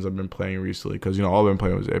multiplayer games I've been playing recently because all I've been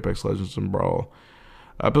playing was Apex Legends and Brawl.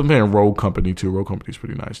 I've been playing Rogue Company too. Rogue Company's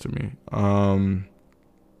pretty nice to me. My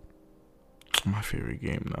favorite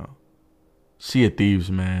game though, Sea of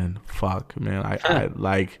Thieves, man. Fuck, man. I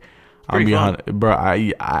like. I'm behind, bro.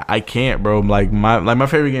 I can't, bro. Like my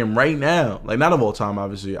favorite game right now, like not of all time,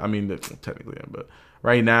 obviously. I mean, technically, but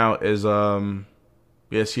right now is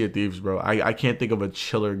Sea of Thieves, bro. I can't think of a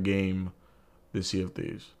chiller game than Sea of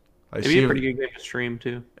Thieves. Like, it'd be a pretty good game to stream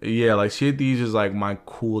too. Yeah, like Sea of Thieves is like my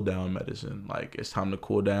cool down medicine. Like it's time to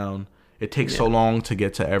cool down. It takes so long to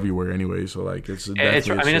get to everywhere anyway, so like it's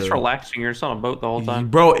relaxing. You're just on a boat the whole time.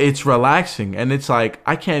 Bro, it's relaxing, and it's like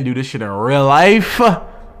I can't do this shit in real life. I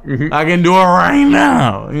can do it right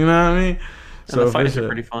now. You know what I mean? And the fights are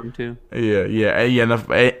pretty fun too. Yeah.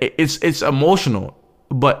 It's emotional,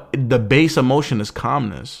 but the base emotion is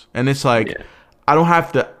calmness, and it's like. Yeah. I don't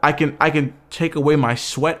have to. I can take away my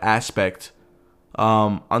sweat aspect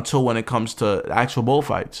until when it comes to actual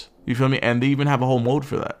bullfights. You feel me? And they even have a whole mode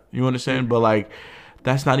for that. You understand? But like,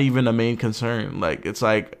 that's not even the main concern. Like, it's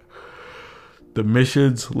like the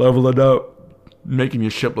missions, leveling up, making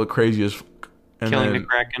your ship look crazy as fuck. Killing the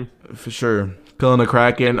Kraken. For sure. Killing the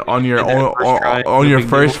Kraken on your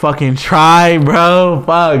first fucking try, bro.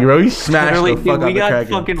 Fuck, bro. You smashed the fuck out the Kraken. We got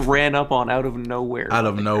fucking ran up on out of nowhere. Out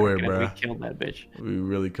of nowhere, bro. We killed that bitch. We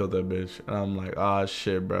really killed that bitch. And I'm like, oh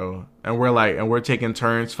shit, bro. And we're taking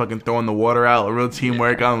turns fucking throwing the water out. Real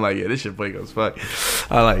teamwork. I'm like, yeah, this shit fuego as fuck.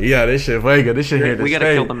 I'm like, yeah, this shit fuego. This shit here to stay. We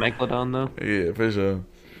gotta kill the Megalodon though. Yeah, for sure.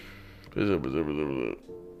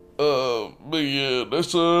 But yeah,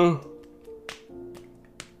 that's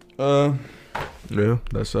yeah,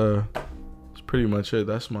 that's pretty much it.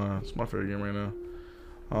 That's my favorite game right now.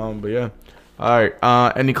 But yeah. All right.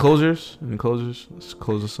 Any closers? Let's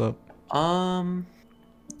close this up. I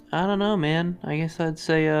don't know, man. I guess I'd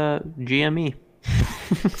say GME.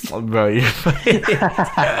 Oh, bro,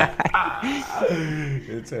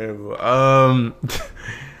 you're terrible.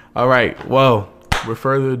 All right. Well, with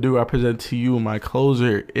further ado, I present to you my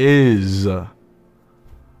closer is.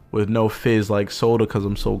 With no fizz like soda because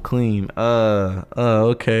I'm so clean.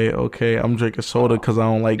 Okay. I'm drinking soda because I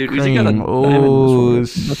don't like cream. Oh,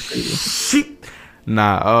 shit.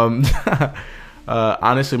 Nah,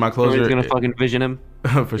 honestly, my closer... Somebody's gonna fucking vision him.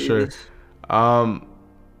 For sure.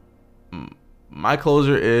 My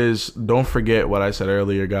closer is, don't forget what I said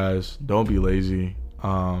earlier, guys. Don't be lazy.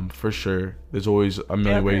 For sure. There's always a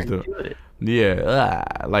million ways to...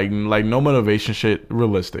 Yeah, like no motivation shit.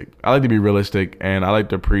 Realistic. I like to be realistic, and I like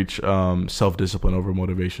to preach self-discipline over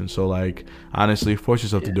motivation. So like, honestly, force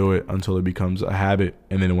yourself to do it until it becomes a habit,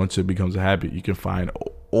 and then once it becomes a habit, you can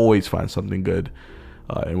always find something good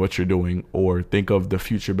in what you're doing, or think of the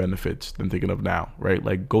future benefits than thinking of now. Right?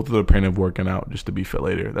 Like, go through the pain of working out just to be fit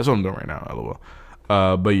later. That's what I'm doing right now. LOL.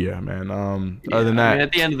 But yeah, man. Other than that,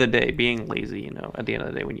 at the end of the day, being lazy, at the end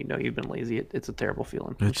of the day, when you've been lazy, it's a terrible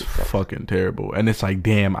feeling. It's fucking terrible, and it's like,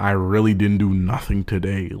 damn, I really didn't do nothing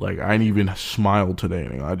today. Like, I didn't even smile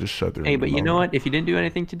today. I just shut there. Hey, but you know what? If you didn't do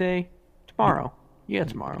anything today, tomorrow,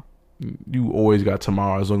 tomorrow. You always got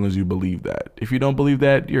tomorrow as long as you believe that. If you don't believe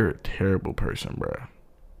that, you're a terrible person, bro.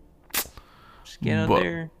 Just get out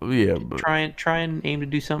there. Yeah, try and aim to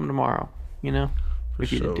do something tomorrow.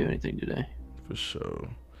 If you didn't do anything today. For sure.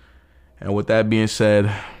 And with that being said,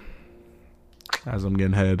 as I'm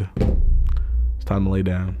getting head, it's time to lay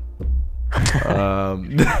down.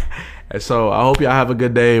 And so I hope y'all have a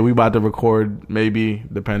good day. We about to record, maybe,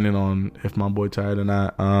 depending on if my boy tired or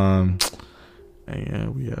not. And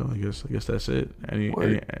yeah, I guess that's it.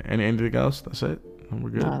 Anything else? That's it.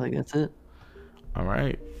 We're good. No, I think that's it. All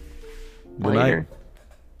right. Good Later. night.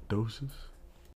 Doses.